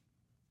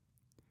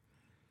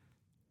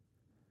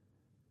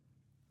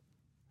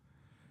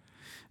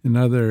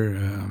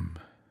 Another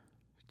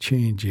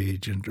change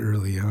agent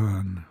early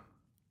on,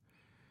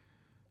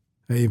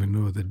 I even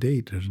know the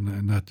date,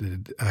 not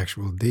the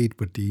actual date,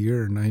 but the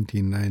year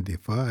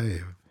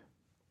 1995.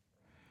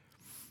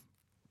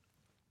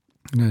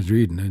 And I was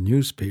reading a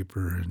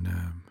newspaper, and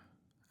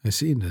I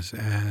seen this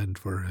ad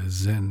for a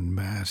Zen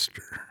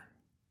master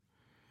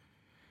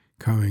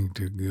coming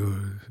to go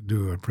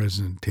do a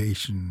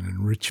presentation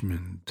in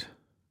Richmond.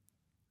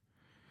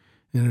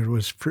 And it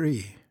was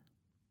free.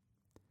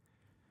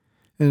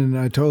 And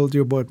I told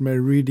you about my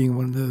reading.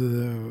 One of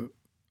the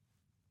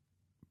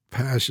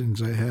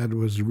passions I had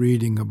was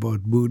reading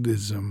about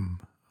Buddhism,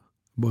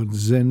 about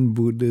Zen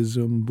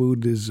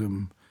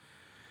Buddhism.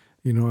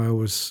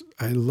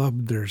 I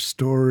loved their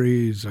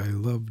stories. I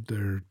loved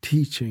their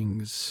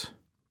teachings.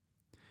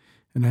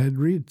 And I had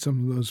read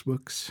some of those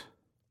books.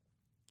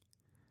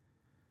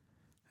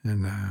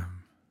 And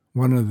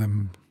one of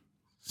them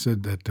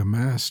said that the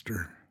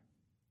master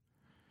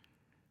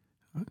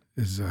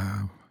is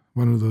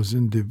one of those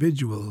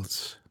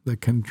individuals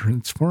that can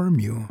transform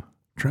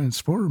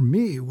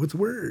me with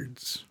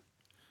words.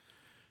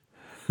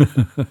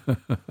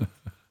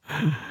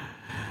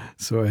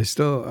 So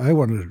I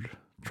wanted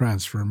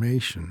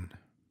transformation.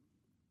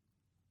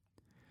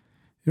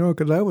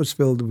 Because I was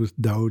filled with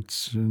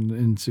doubts and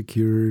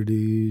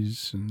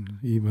insecurities, and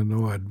even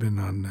though I'd been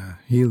on the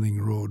healing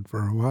road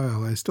for a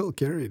while, I still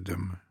carried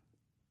them.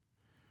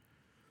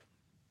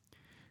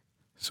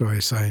 So I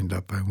signed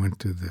up. I went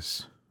to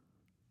this.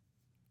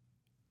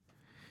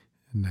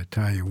 And the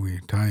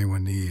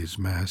Taiwanese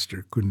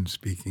master couldn't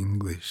speak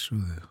English, so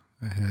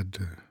I had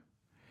to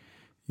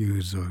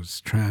use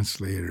those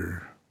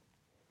translator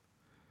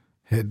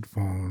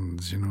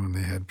headphones, and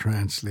they had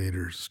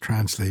translators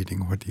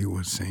translating what he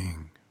was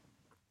saying.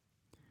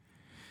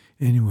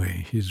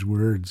 Anyway, his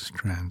words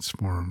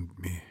transformed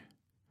me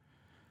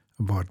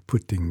about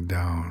putting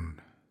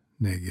down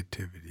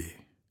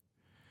negativity,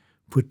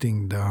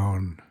 putting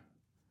down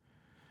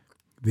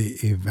the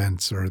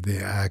events or the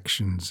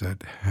actions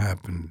that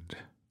happened.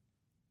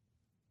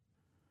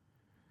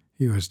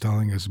 He was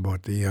telling us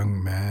about the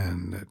young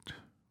man that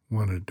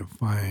wanted to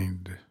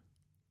find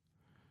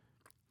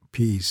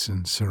peace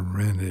and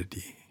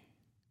serenity.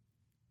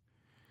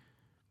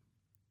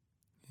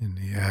 And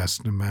he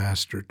asked the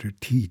master to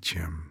teach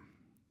him.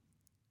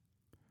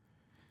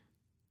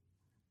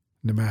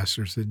 The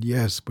master said,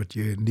 yes, but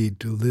you need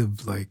to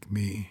live like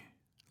me.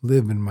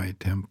 Live in my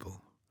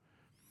temple.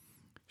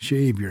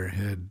 Shave your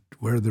head,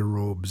 wear the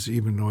robes,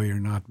 even though you're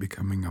not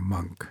becoming a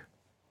monk,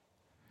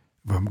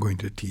 if I'm going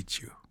to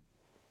teach you.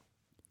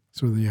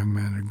 So the young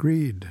man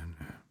agreed. And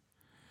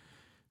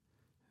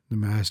the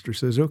master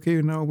says,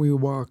 okay, now we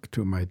walk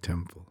to my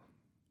temple.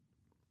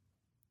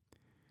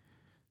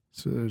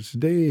 So there's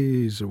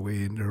days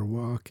away, and they're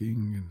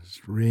walking, and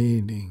it's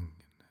raining.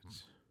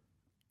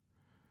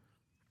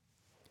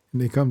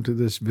 And they come to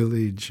this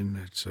village, and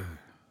it's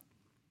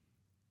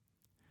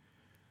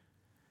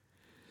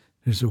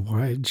There's a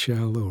wide,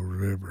 shallow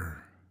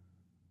river.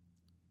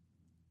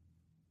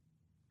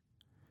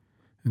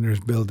 And there's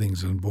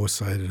buildings on both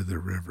sides of the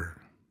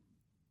river.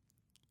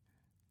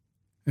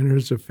 And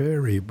there's a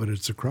ferry, but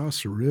it's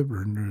across the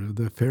river, and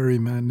the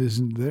ferryman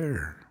isn't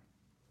there.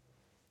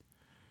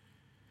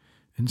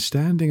 And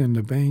standing on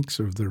the banks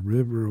of the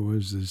river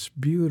was this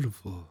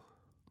beautiful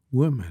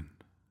woman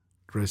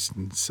dressed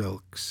in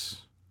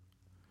silks.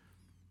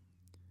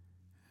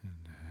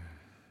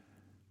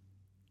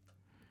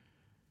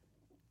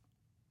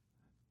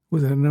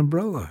 With an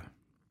umbrella.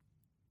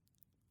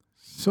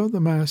 So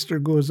the master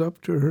goes up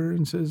to her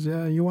and says,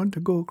 "Yeah, you want to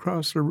go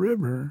across the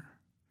river?"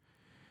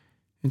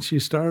 And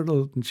she's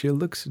startled, and she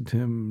looks at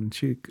him, and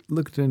she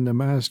looked in the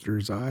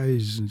master's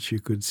eyes, and she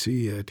could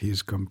see that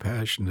he's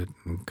compassionate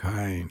and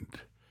kind.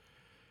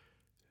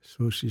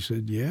 So she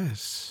said,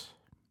 "Yes."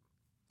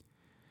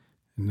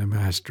 And the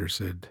master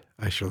said,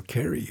 "I shall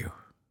carry you."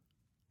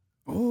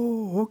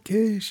 "Oh,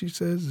 okay," she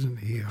says, and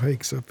he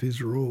hikes up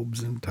his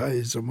robes and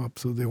ties them up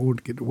so they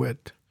won't get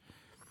wet.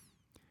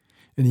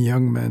 And the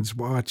young man's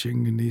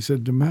watching, and he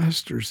said, "The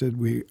master said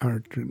we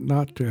are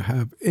not to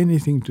have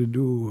anything to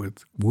do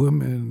with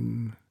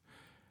women,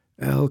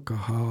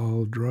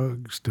 alcohol,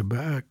 drugs,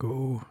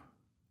 tobacco."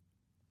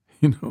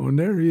 And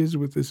there he is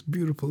with this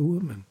beautiful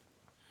woman.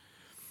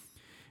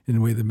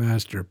 Anyway, the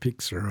master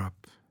picks her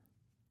up,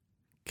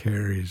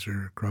 carries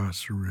her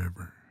across the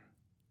river.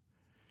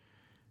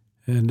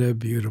 And that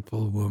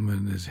beautiful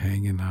woman is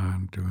hanging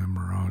on to him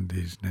around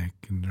his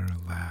neck, and they're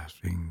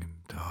laughing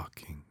and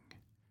talking.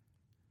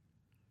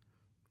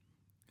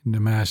 And the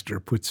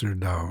master puts her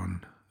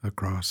down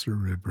across the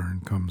river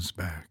and comes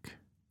back.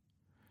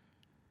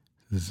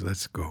 Says,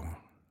 "Let's go."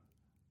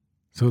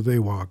 So they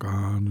walk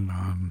on and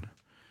on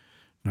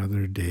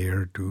another day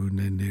or two, and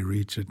then they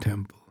reach a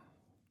temple.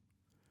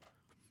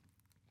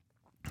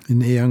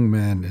 And the young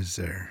man is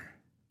there.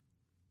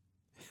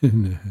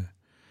 And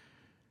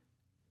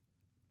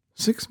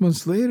 6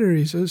 months later,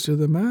 he says to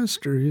the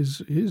master,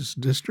 he's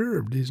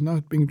disturbed. He's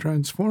not being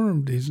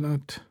transformed. He's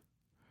not...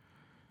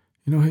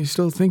 he's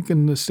still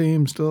thinking the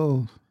same,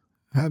 still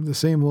have the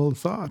same old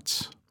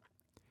thoughts.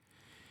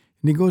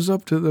 And he goes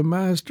up to the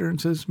master and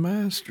says,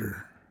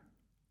 "Master,"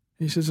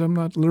 he says, "I'm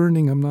not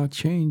learning, I'm not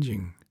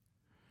changing.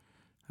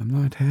 I'm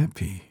not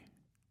happy."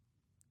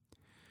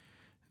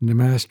 And the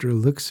master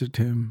looks at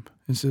him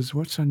and says,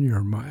 "What's on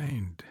your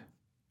mind?"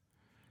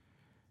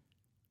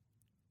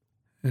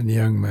 And the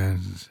young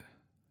man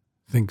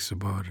thinks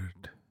about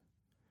it.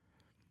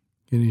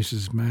 And he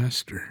says,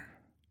 "Master,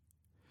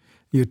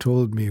 you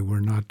told me we're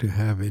not to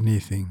have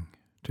anything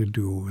to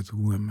do with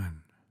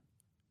women.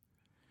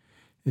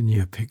 And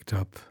you picked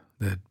up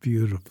that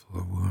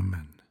beautiful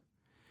woman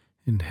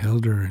and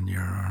held her in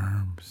your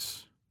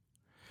arms."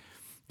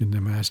 And the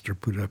master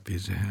put up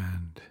his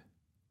hand.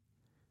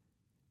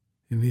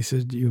 And he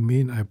said, "You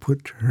mean I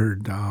put her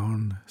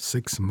down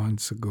 6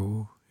 months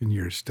ago and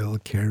you're still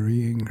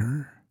carrying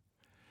her?"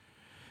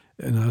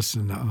 And us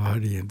in the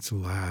audience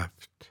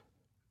laughed.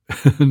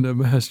 And the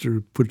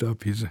master put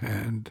up his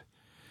hand.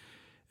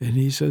 And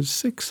he says,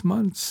 6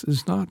 months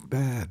is not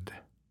bad.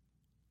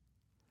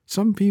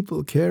 Some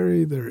people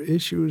carry their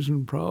issues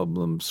and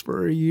problems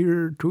for a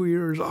year, 2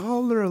 years,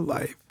 all their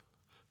life.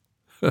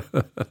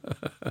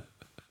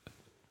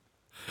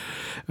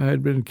 I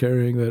had been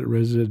carrying that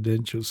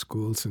residential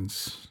school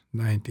since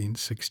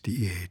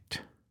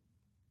 1968.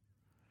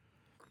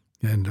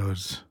 And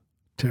those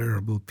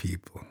terrible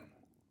people.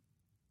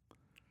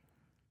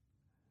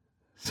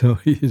 So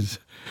he's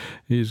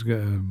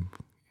got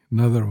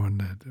another one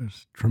that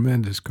is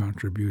tremendous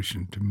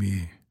contribution to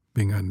me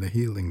being on the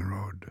healing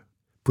road.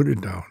 Put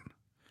it down.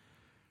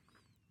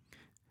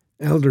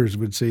 Elders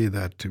would say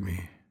that to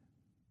me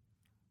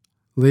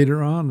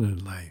later on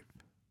in life.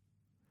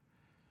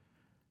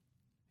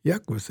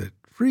 Yuck with it.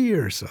 Free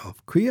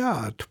yourself.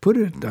 Kuyat. Put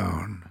it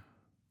down.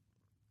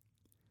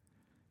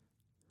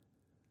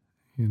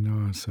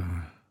 So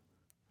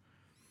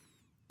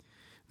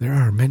there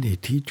are many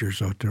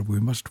teachers out there. We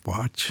must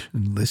watch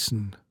and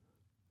listen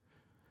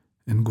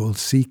and go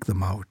seek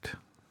them out.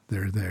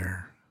 They're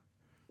there.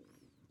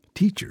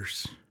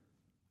 Teachers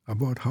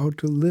about how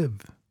to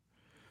live.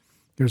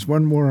 There's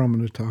one more I'm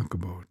going to talk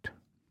about.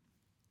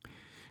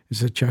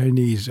 It's a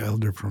Chinese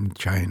elder from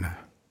China.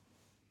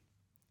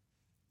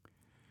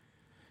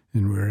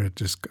 And I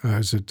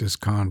was at this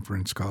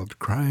conference called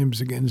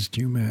Crimes Against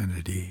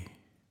Humanity.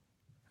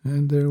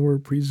 And there were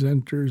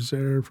presenters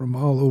there from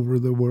all over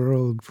the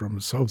world, from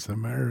South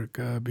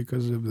America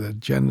because of the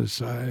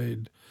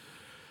genocide,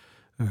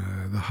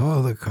 the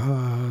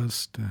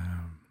Holocaust,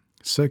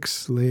 sex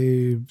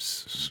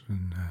slaves,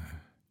 and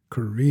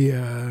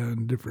Korea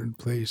and different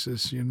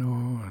places,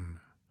 And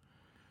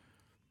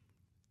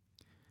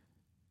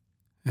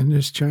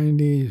this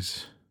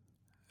Chinese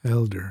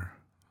elder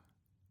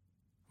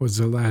was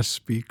the last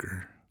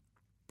speaker.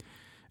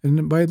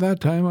 And by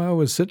that time, I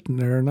was sitting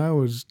there and I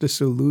was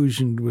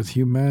disillusioned with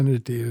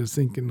humanity. I was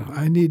thinking,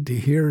 I need to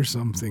hear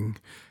something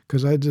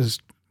because I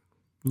just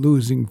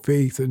losing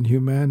faith in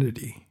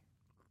humanity.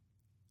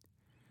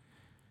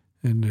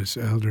 And this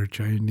elder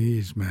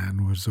Chinese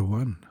man was the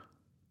one.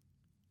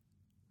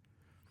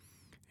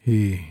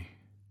 He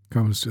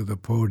comes to the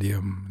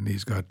podium and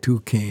he's got 2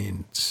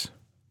 canes.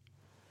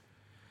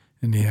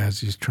 And he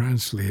has his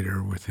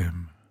translator with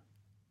him.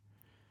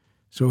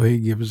 So he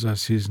gives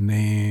us his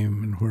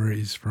name and where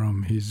he's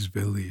from, his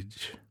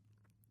village.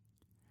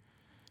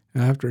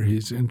 After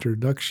his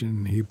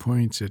introduction, he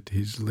points at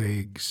his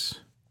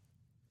legs.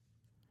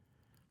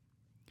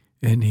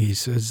 And he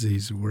says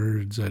these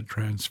words that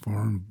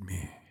transformed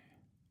me.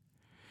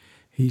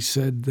 He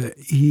said, "The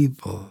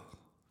evil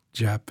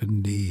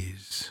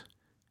Japanese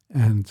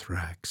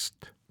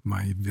anthraxed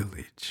my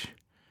village.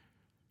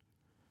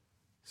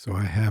 So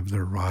I have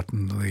the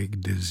rotten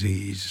leg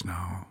disease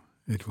now.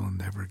 It will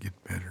never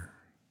get better."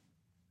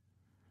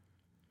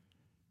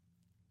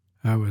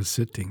 I was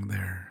sitting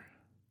there,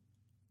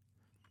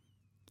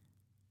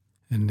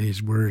 and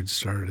these words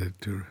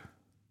started to,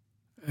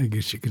 I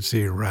guess you could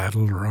say,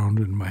 rattle around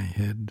in my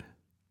head.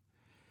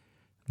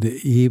 The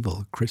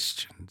evil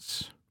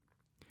Christians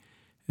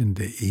and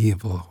the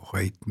evil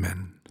white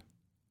men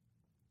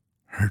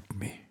hurt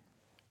me.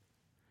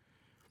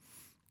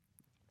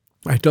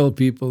 I tell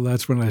people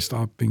that's when I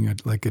stopped being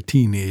like a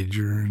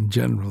teenager and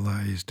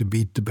generalized to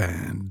beat the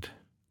band.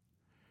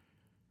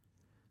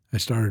 I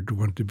started to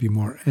want to be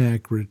more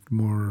accurate,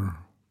 more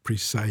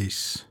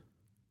precise,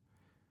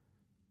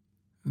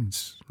 and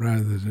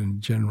rather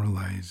than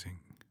generalizing,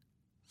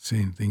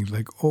 saying things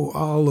like, "Oh,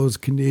 all those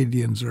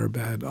Canadians are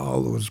bad,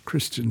 all those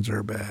Christians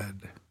are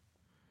bad."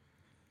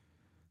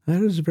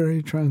 That is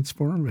very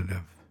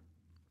transformative.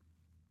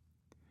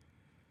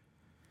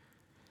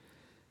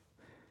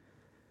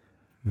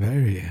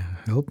 Very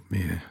helped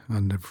me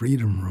on the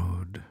freedom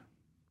road.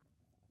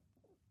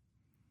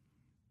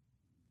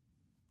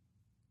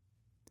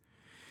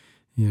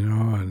 You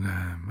know, and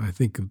I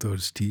think of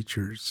those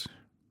teachers.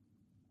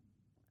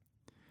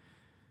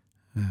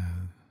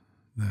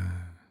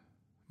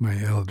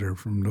 My elder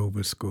from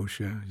Nova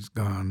Scotia, he's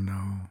gone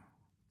now.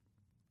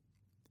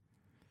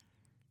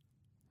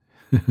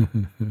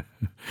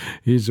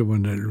 He's the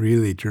one that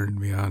really turned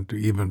me on to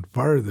even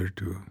farther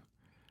to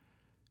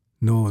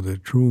know the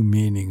true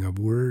meaning of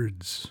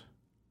words.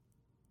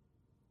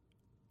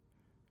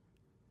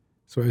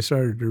 So I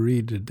started to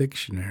read the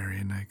dictionary,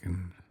 and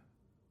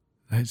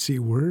I'd see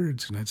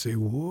words, and I'd say,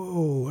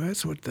 "Whoa,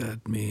 that's what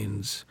that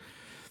means."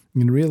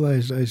 And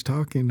realized I was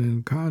talking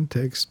in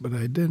context, but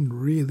I didn't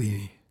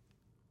really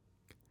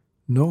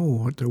know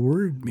what the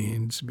word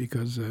means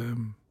because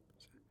I'm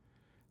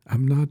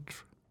not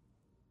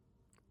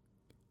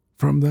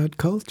from that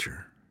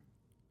culture.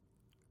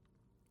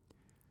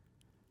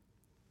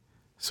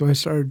 So I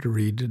started to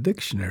read the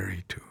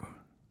dictionary too.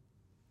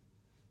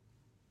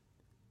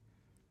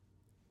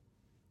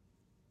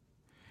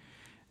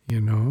 You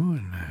know,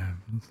 and I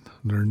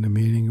learned the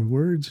meaning of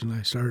words, and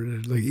I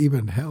started, like,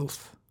 even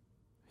health,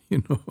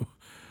 you know.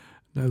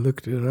 And I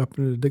looked it up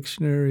in the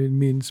dictionary. It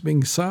means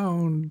being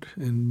sound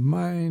in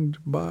mind,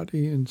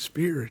 body, and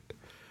spirit.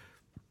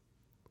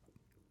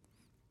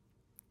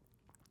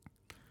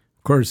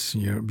 Of course,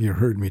 you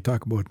heard me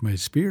talk about my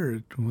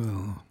spirit.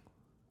 Well,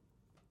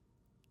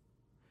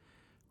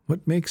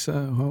 what makes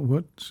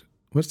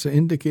what's the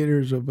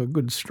indicators of a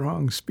good,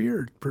 strong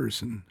spirit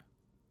person?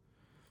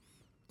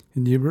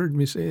 And you've heard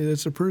me say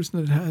that's a person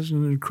that has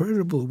an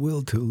incredible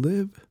will to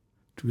live,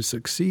 to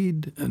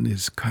succeed, and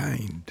is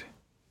kind.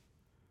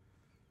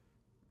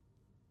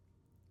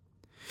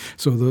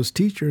 So those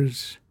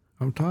teachers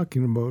I'm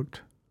talking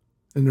about,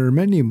 and there are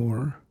many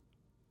more,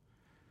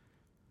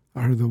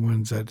 are the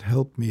ones that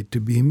help me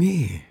to be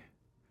me.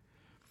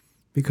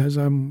 Because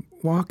I'm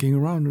walking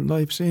around in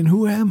life saying,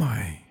 "Who am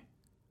I?"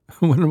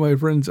 One of my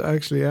friends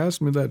actually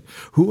asked me that,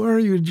 "Who are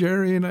you,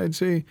 Jerry?" And I'd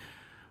say,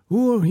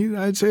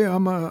 I'd say,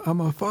 I'm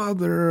a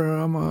father,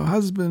 I'm a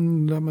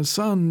husband, I'm a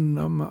son,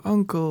 I'm an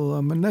uncle,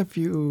 I'm a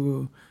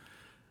nephew,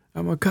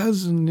 I'm a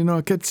cousin. You know,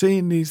 I kept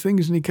saying these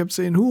things, and he kept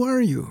saying, "Who are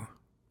you?"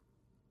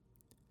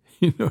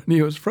 You know, and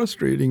he was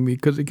frustrating me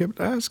because he kept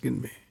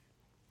asking me.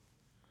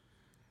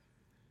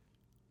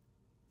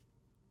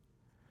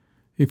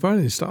 He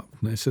finally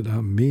stopped, and I said,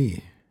 "I'm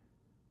me."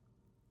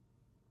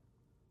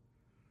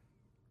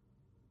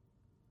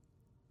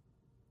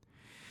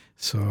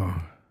 So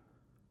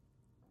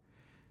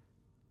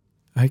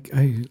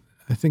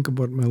I think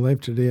about my life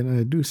today, and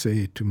I do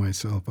say to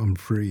myself, I'm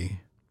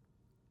free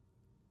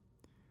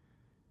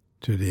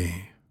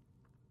today.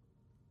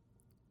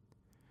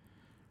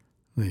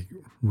 Like,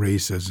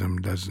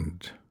 racism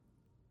doesn't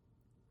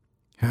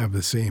have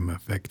the same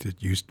effect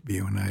it used to be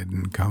when I'd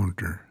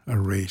encounter a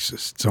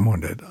racist,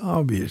 someone that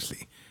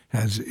obviously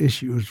has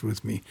issues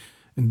with me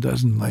and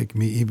doesn't like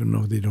me even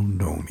though they don't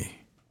know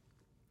me.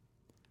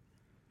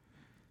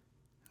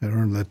 I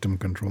don't let them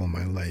control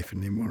my life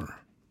anymore.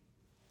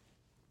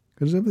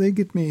 Because if they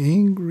get me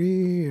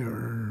angry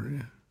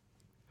or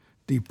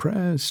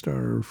depressed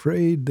or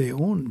afraid, they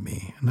own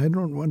me. And I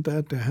don't want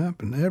that to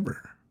happen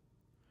ever.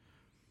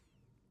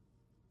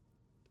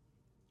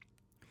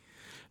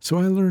 So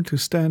I learned to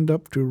stand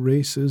up to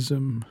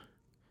racism,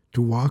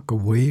 to walk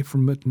away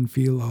from it and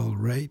feel all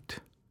right.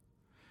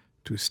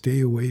 to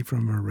stay away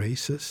from a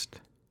racist.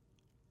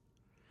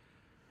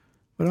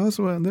 But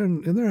also,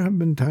 there have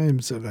been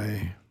times that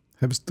I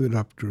have stood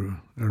up to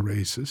a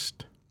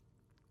racist.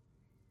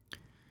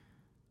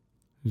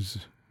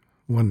 There's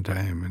one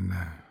time,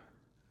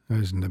 I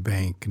was in the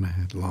bank and I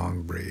had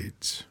long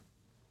braids.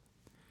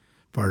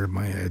 Part of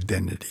my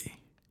identity.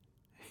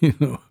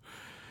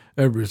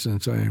 Ever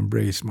since I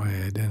embraced my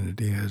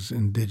identity as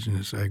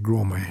Indigenous, I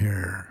grow my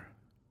hair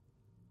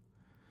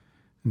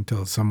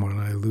until someone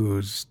I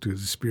lose to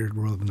the spirit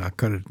world, and I'll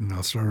cut it and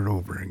I'll start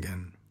over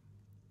again.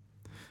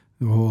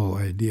 The whole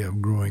idea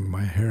of growing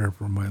my hair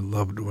for my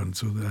loved ones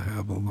so they'll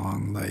have a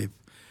long life.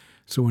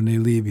 So when they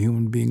leave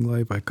human being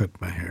life, I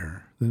cut my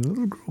hair. Then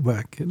it'll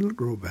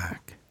grow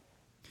back.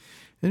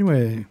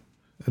 Anyway,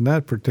 on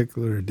that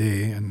particular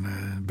day in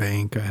the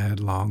bank, I had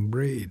long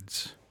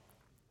braids.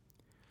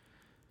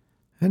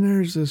 And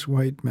there's this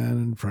white man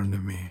in front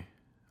of me.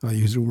 I'll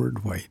use the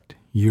word white.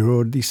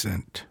 Euro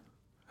descent.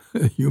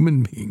 A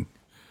human being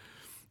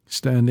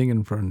standing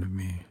in front of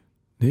me.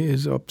 He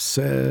is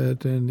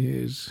upset and he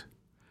is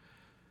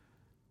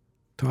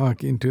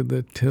talking to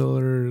the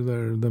tiller,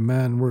 the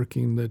man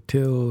working the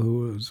till,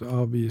 who is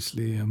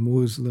obviously a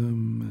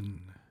Muslim,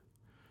 and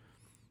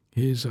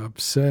he's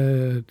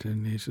upset,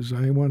 and he says,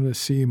 I want to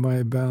see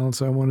my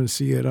balance, I want to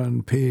see it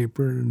on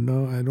paper,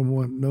 no, I don't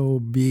want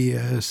no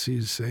BS,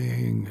 he's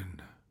saying,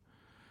 and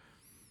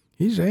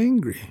he's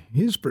angry,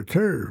 he's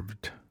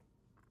perturbed.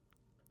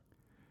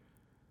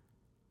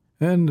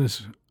 And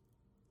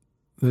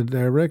the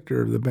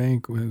director of the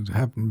bank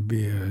happened to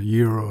be a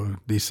Euro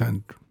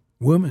descent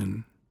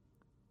woman.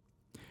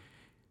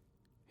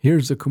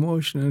 Hears the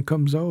commotion and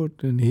comes out,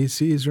 and he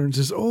sees her and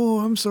says, oh,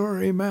 I'm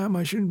sorry, ma'am,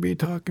 I shouldn't be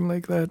talking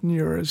like that in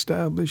your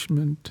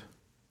establishment.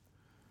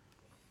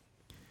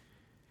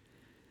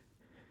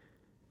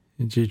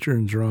 And she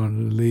turns around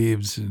and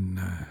leaves, and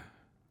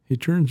he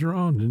turns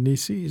around and he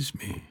sees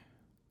me.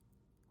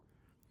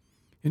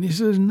 And he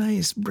says,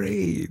 nice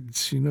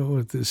braids,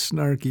 with this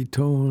snarky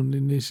tone,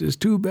 and he says,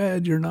 too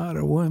bad you're not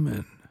a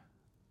woman.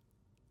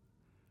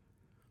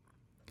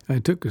 I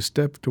took a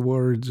step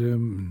towards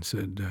him and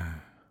said,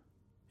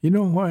 you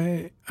know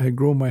why I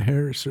grow my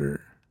hair,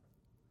 sir?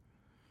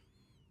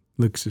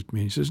 Looks at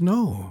me. He says,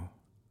 no.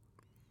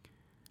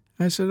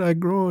 I said, I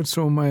grow it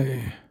so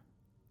my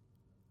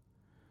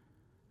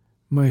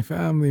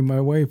family, my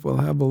wife will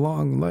have a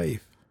long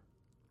life.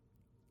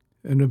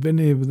 And if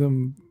any of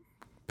them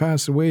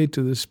pass away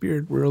to the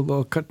spirit world,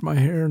 I'll cut my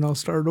hair and I'll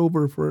start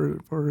over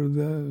for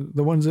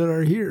the ones that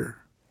are here.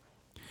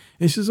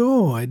 He says,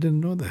 oh, I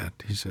didn't know that,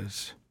 he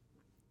says.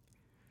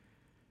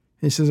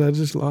 He says, I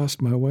just lost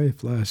my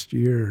wife last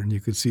year, and you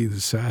could see the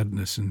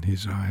sadness in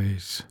his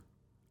eyes.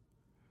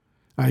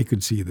 I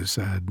could see the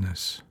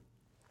sadness.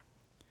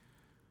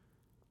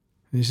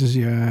 And he says,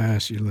 yeah,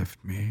 she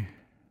left me.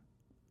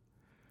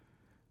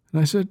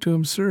 And I said to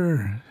him,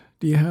 sir,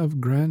 do you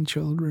have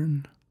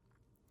grandchildren?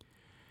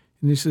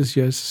 And he says,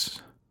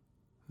 yes,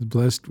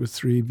 blessed with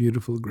 3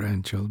 beautiful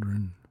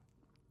grandchildren.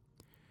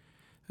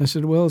 I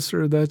said, well,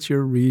 sir, that's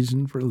your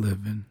reason for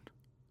living,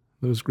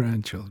 those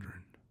grandchildren.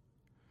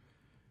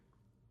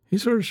 He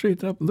sort of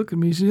straightened up and looked at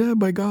me. He said, yeah,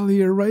 by golly,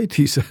 you're right,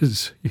 he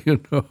says,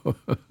 I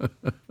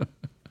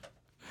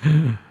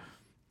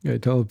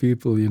tell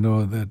people,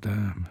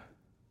 that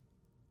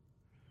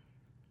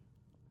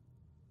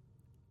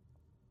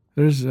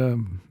there's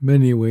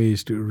many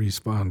ways to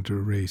respond to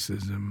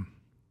racism.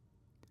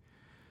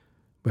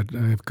 But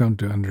I've come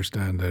to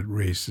understand that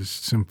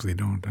racists simply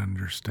don't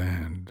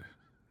understand.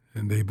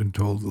 And they've been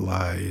told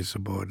lies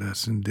about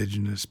us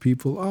Indigenous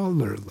people all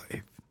their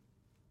life.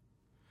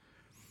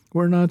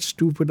 We're not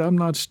stupid. I'm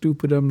not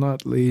stupid. I'm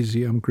not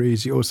lazy. I'm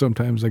crazy. Oh,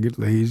 sometimes I get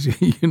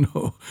lazy.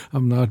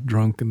 I'm not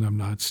drunk and I'm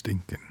not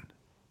stinking.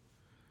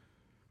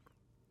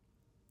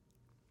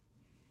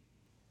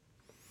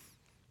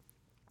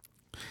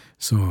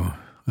 So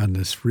on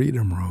this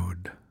freedom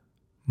road,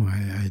 my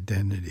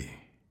identity,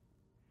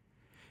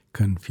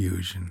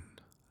 confusion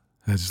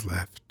has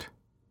left.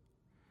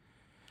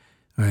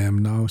 I am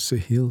now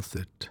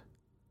Sahilthit,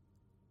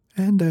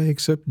 and I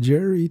accept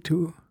Jerry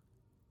too.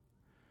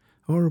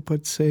 Or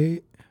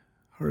Patsay,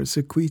 or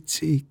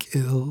Sequitsi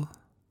Kil,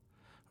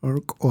 or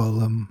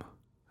Kolam,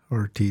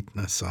 or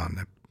Titna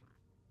Sanip.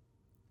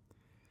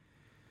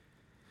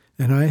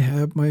 And I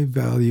have my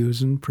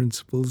values and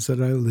principles that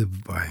I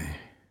live by,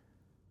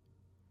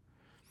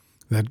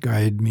 that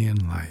guide me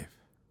in life.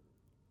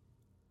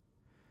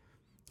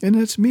 And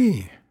that's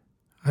me.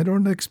 I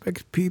don't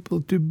expect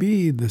people to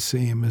be the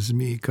same as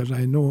me because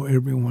I know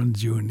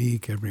everyone's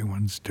unique,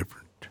 everyone's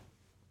different.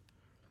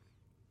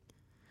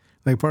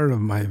 Like part of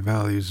my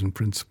values and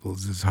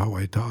principles is how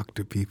I talk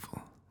to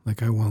people.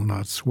 Like I will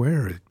not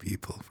swear at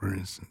people, for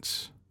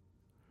instance.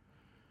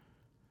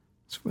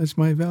 It's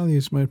my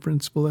values, my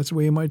principle. That's the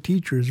way my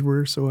teachers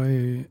were, so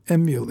I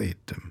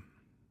emulate them.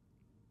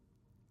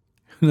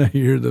 And I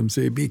hear them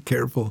say, be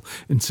careful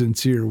and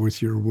sincere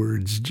with your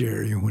words,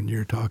 Jerry, when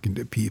you're talking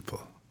to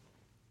people.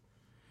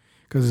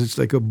 because it's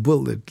like a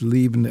bullet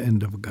leaving the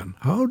end of a gun.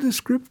 How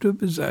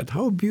descriptive is that?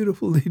 How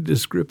beautifully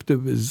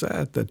descriptive is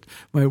that, that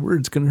my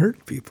words can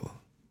hurt people?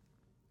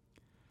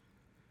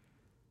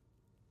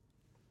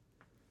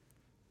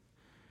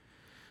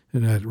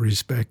 And that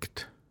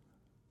respect.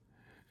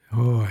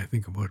 Oh, I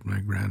think about my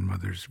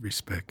grandmother's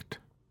respect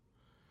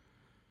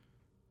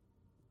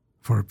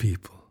for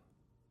people,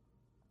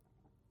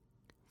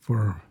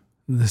 for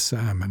the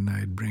salmon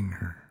I'd bring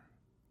her,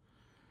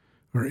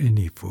 or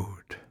any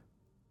food.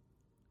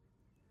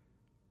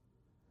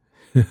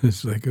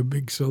 It's like a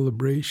big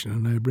celebration,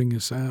 and I bring a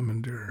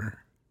salmon to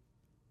her.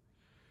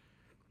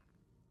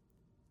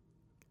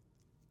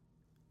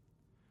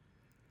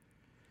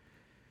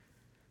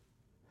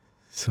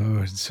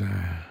 So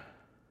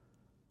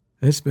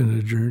it's been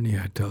a journey,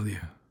 I tell you.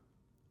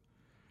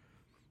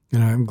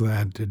 And I'm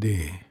glad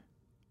today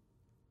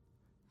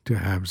to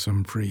have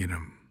some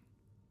freedom.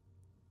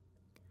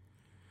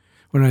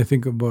 When I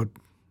think about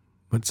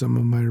what some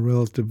of my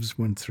relatives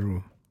went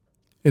through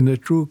in a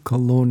true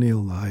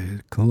colonial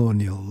life,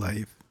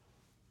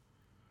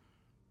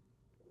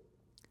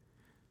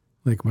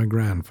 like my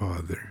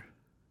grandfather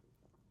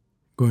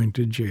going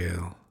to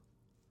jail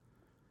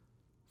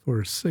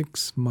for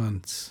 6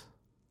 months,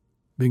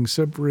 being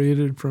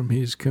separated from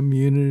his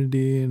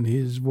community and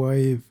his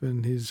wife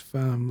and his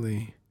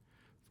family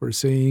for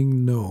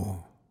saying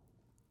no.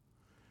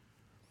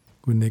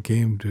 When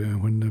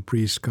the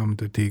priest come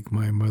to take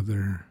my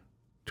mother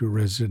to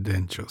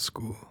residential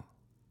school.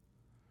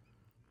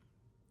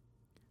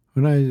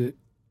 When I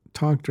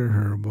talked to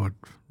her about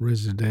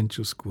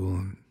residential school,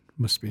 it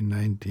must be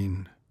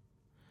 19,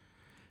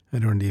 I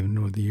don't even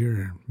know the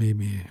year,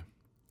 maybe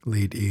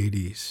late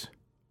 80s.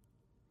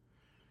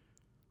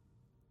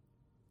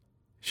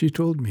 She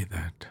told me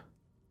that,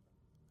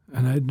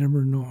 and I'd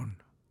never known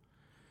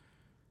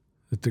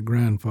that the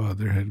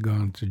grandfather had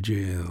gone to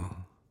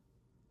jail.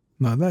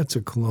 Now that's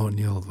a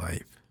colonial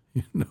life,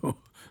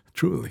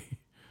 truly.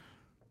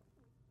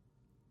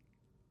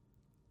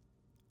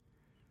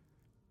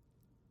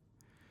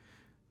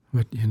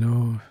 But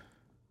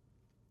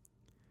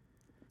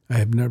I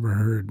have never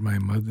heard my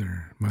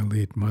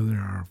late mother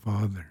or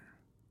father,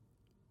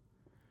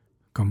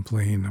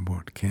 complain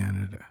about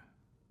Canada,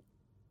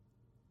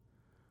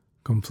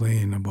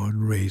 complain about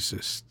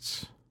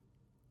racists.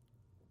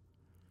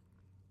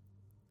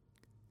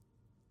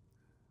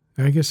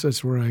 I guess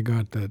that's where I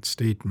got that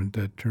statement,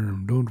 that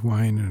term, don't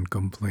whine and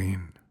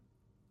complain.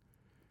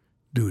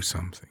 Do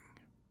something.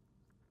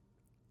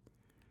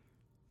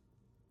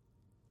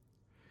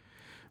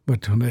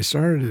 But when I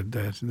started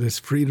this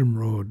Freedom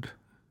Road,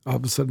 all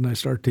of a sudden I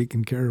started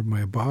taking care of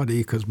my body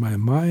because my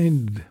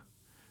mind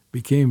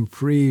became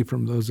free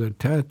from those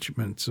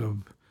attachments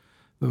of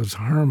those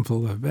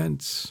harmful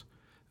events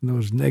and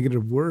those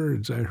negative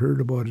words I heard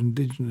about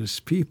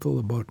Indigenous people,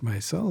 about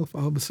myself.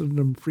 All of a sudden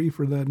I'm free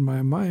for that in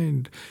my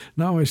mind.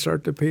 Now I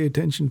start to pay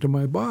attention to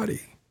my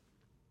body.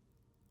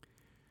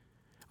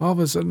 All of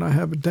a sudden I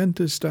have a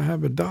dentist, I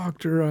have a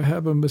doctor, I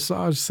have a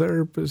massage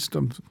therapist,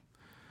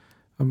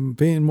 I'm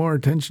paying more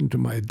attention to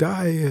my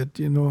diet,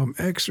 I'm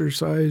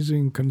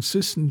exercising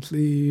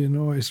consistently,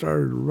 I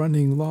started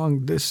running long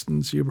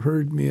distance. You've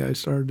heard me, I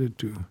started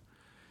to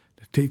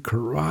take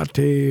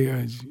karate,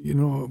 I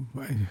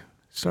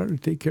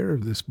started to take care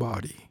of this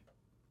body.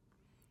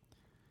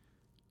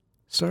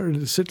 Started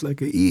to sit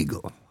like an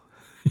eagle,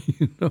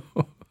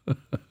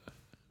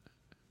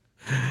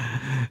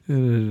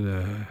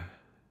 And,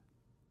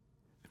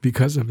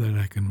 because of that,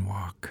 I can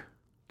walk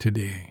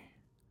today.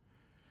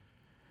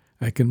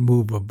 I can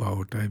move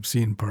about. I've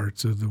seen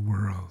parts of the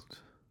world.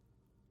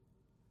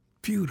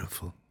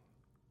 Beautiful.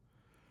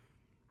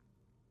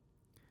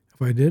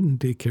 If I didn't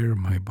take care of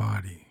my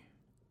body,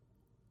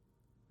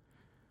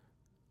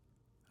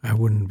 I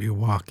wouldn't be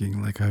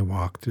walking like I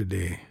walk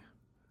today.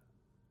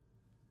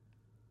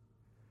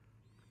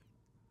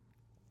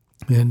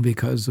 And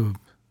because of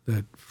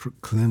that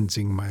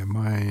cleansing my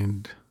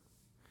mind,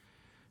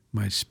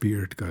 my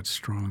spirit got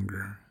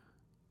stronger.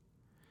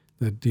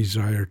 That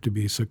desire to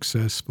be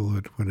successful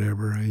at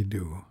whatever I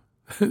do.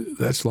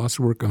 That's lots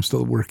of work. I'm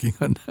still working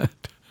on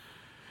that.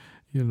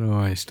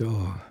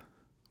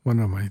 One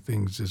of my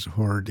things is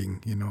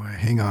hoarding. I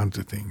hang on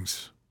to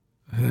things.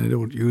 And I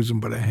don't use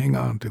them, but I hang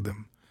on to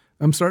them.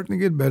 I'm starting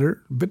to get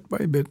better, bit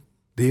by bit,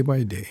 day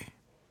by day.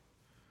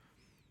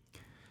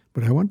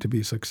 But I want to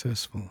be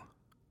successful.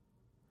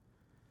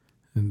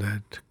 And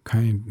that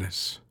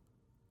kindness,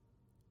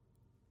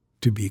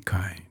 to be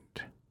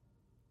kind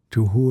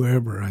to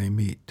whoever I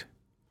meet.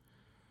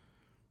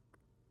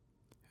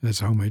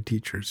 That's how my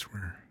teachers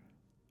were.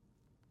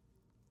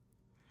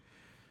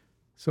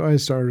 So I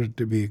started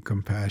to be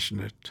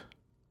compassionate,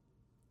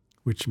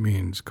 which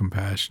means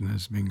compassion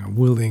is being a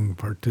willing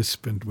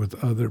participant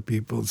with other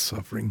people's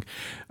suffering.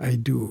 I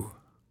do.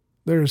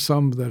 There are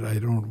some that I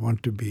don't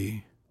want to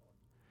be.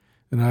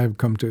 And I've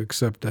come to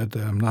accept that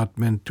I'm not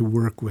meant to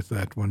work with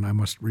that one. I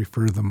must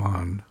refer them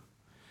on.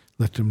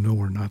 Let them know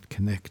we're not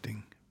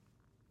connecting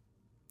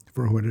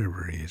for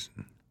whatever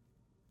reason.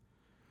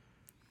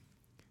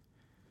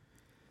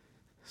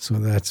 So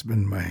that's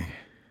been my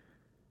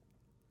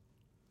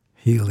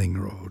healing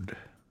road.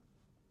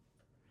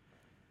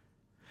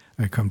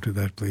 I come to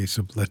that place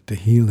of let the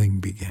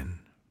healing begin.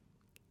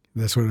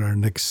 That's what our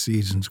next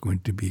season's going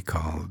to be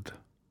called.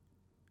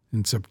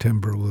 In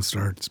September, we'll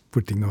start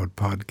putting out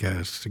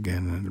podcasts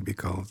again, and it'll be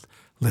called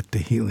Let the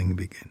Healing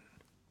Begin.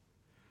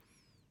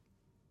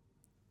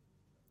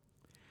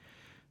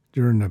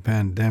 During the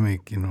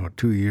pandemic,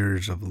 2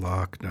 years of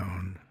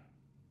lockdown,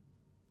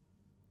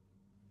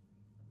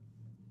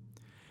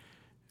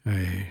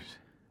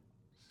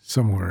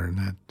 somewhere in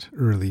that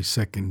early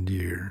second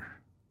year,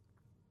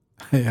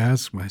 I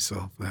asked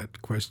myself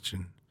that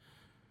question.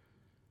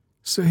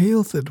 So,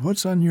 Hilthit,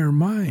 what's on your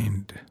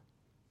mind?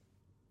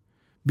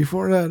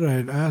 Before that,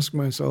 I'd ask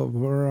myself,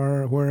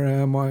 where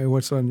am I?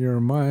 What's on your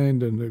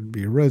mind? And it'd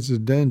be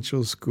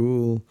residential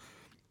school,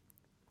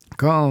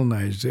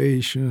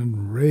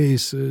 colonization,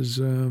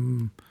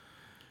 racism,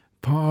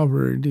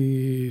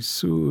 poverty,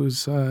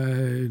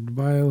 suicide,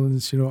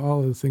 violence,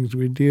 all the things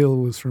we deal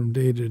with from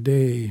day to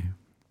day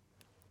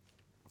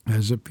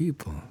as a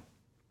people.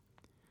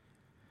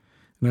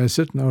 And I was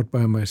sitting out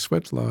by my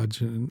sweat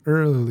lodge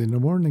early in the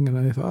morning, and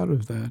I thought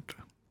of that.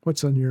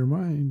 What's on your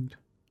mind?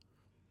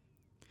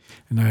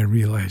 And I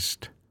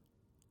realized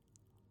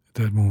at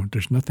that moment,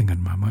 there's nothing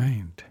on my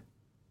mind.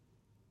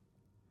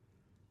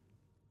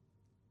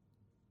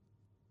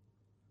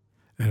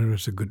 And it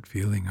was a good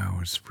feeling. I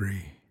was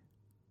free.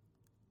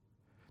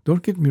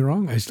 Don't get me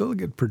wrong, I still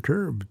get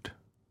perturbed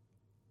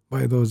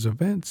by those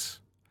events.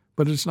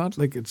 But it's not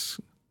like it's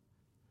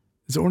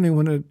only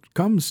when it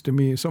comes to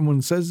me,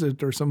 someone says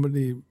it or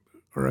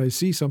or I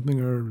see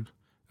something or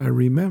I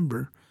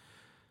remember.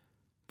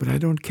 But I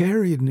don't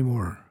carry it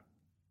anymore.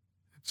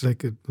 It's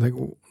like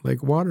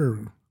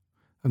water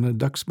on a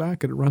duck's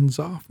back, it runs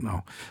off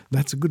now.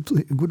 That's a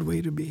good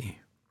way to be.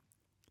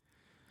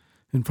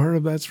 And part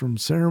of that's from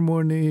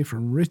ceremony,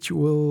 from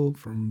ritual,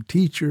 from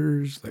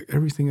teachers, like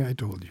everything I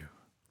told you.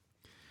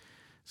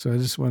 So I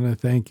just want to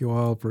thank you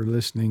all for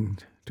listening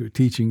to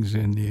Teachings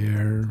in the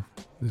Air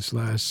this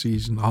last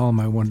season, all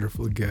my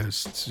wonderful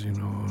guests,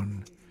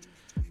 and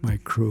my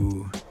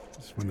crew.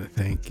 Just want to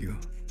thank you.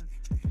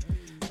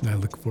 And I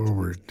look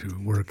forward to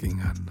working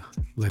on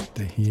Let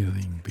the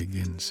Healing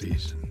Begin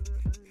season.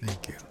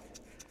 Thank you.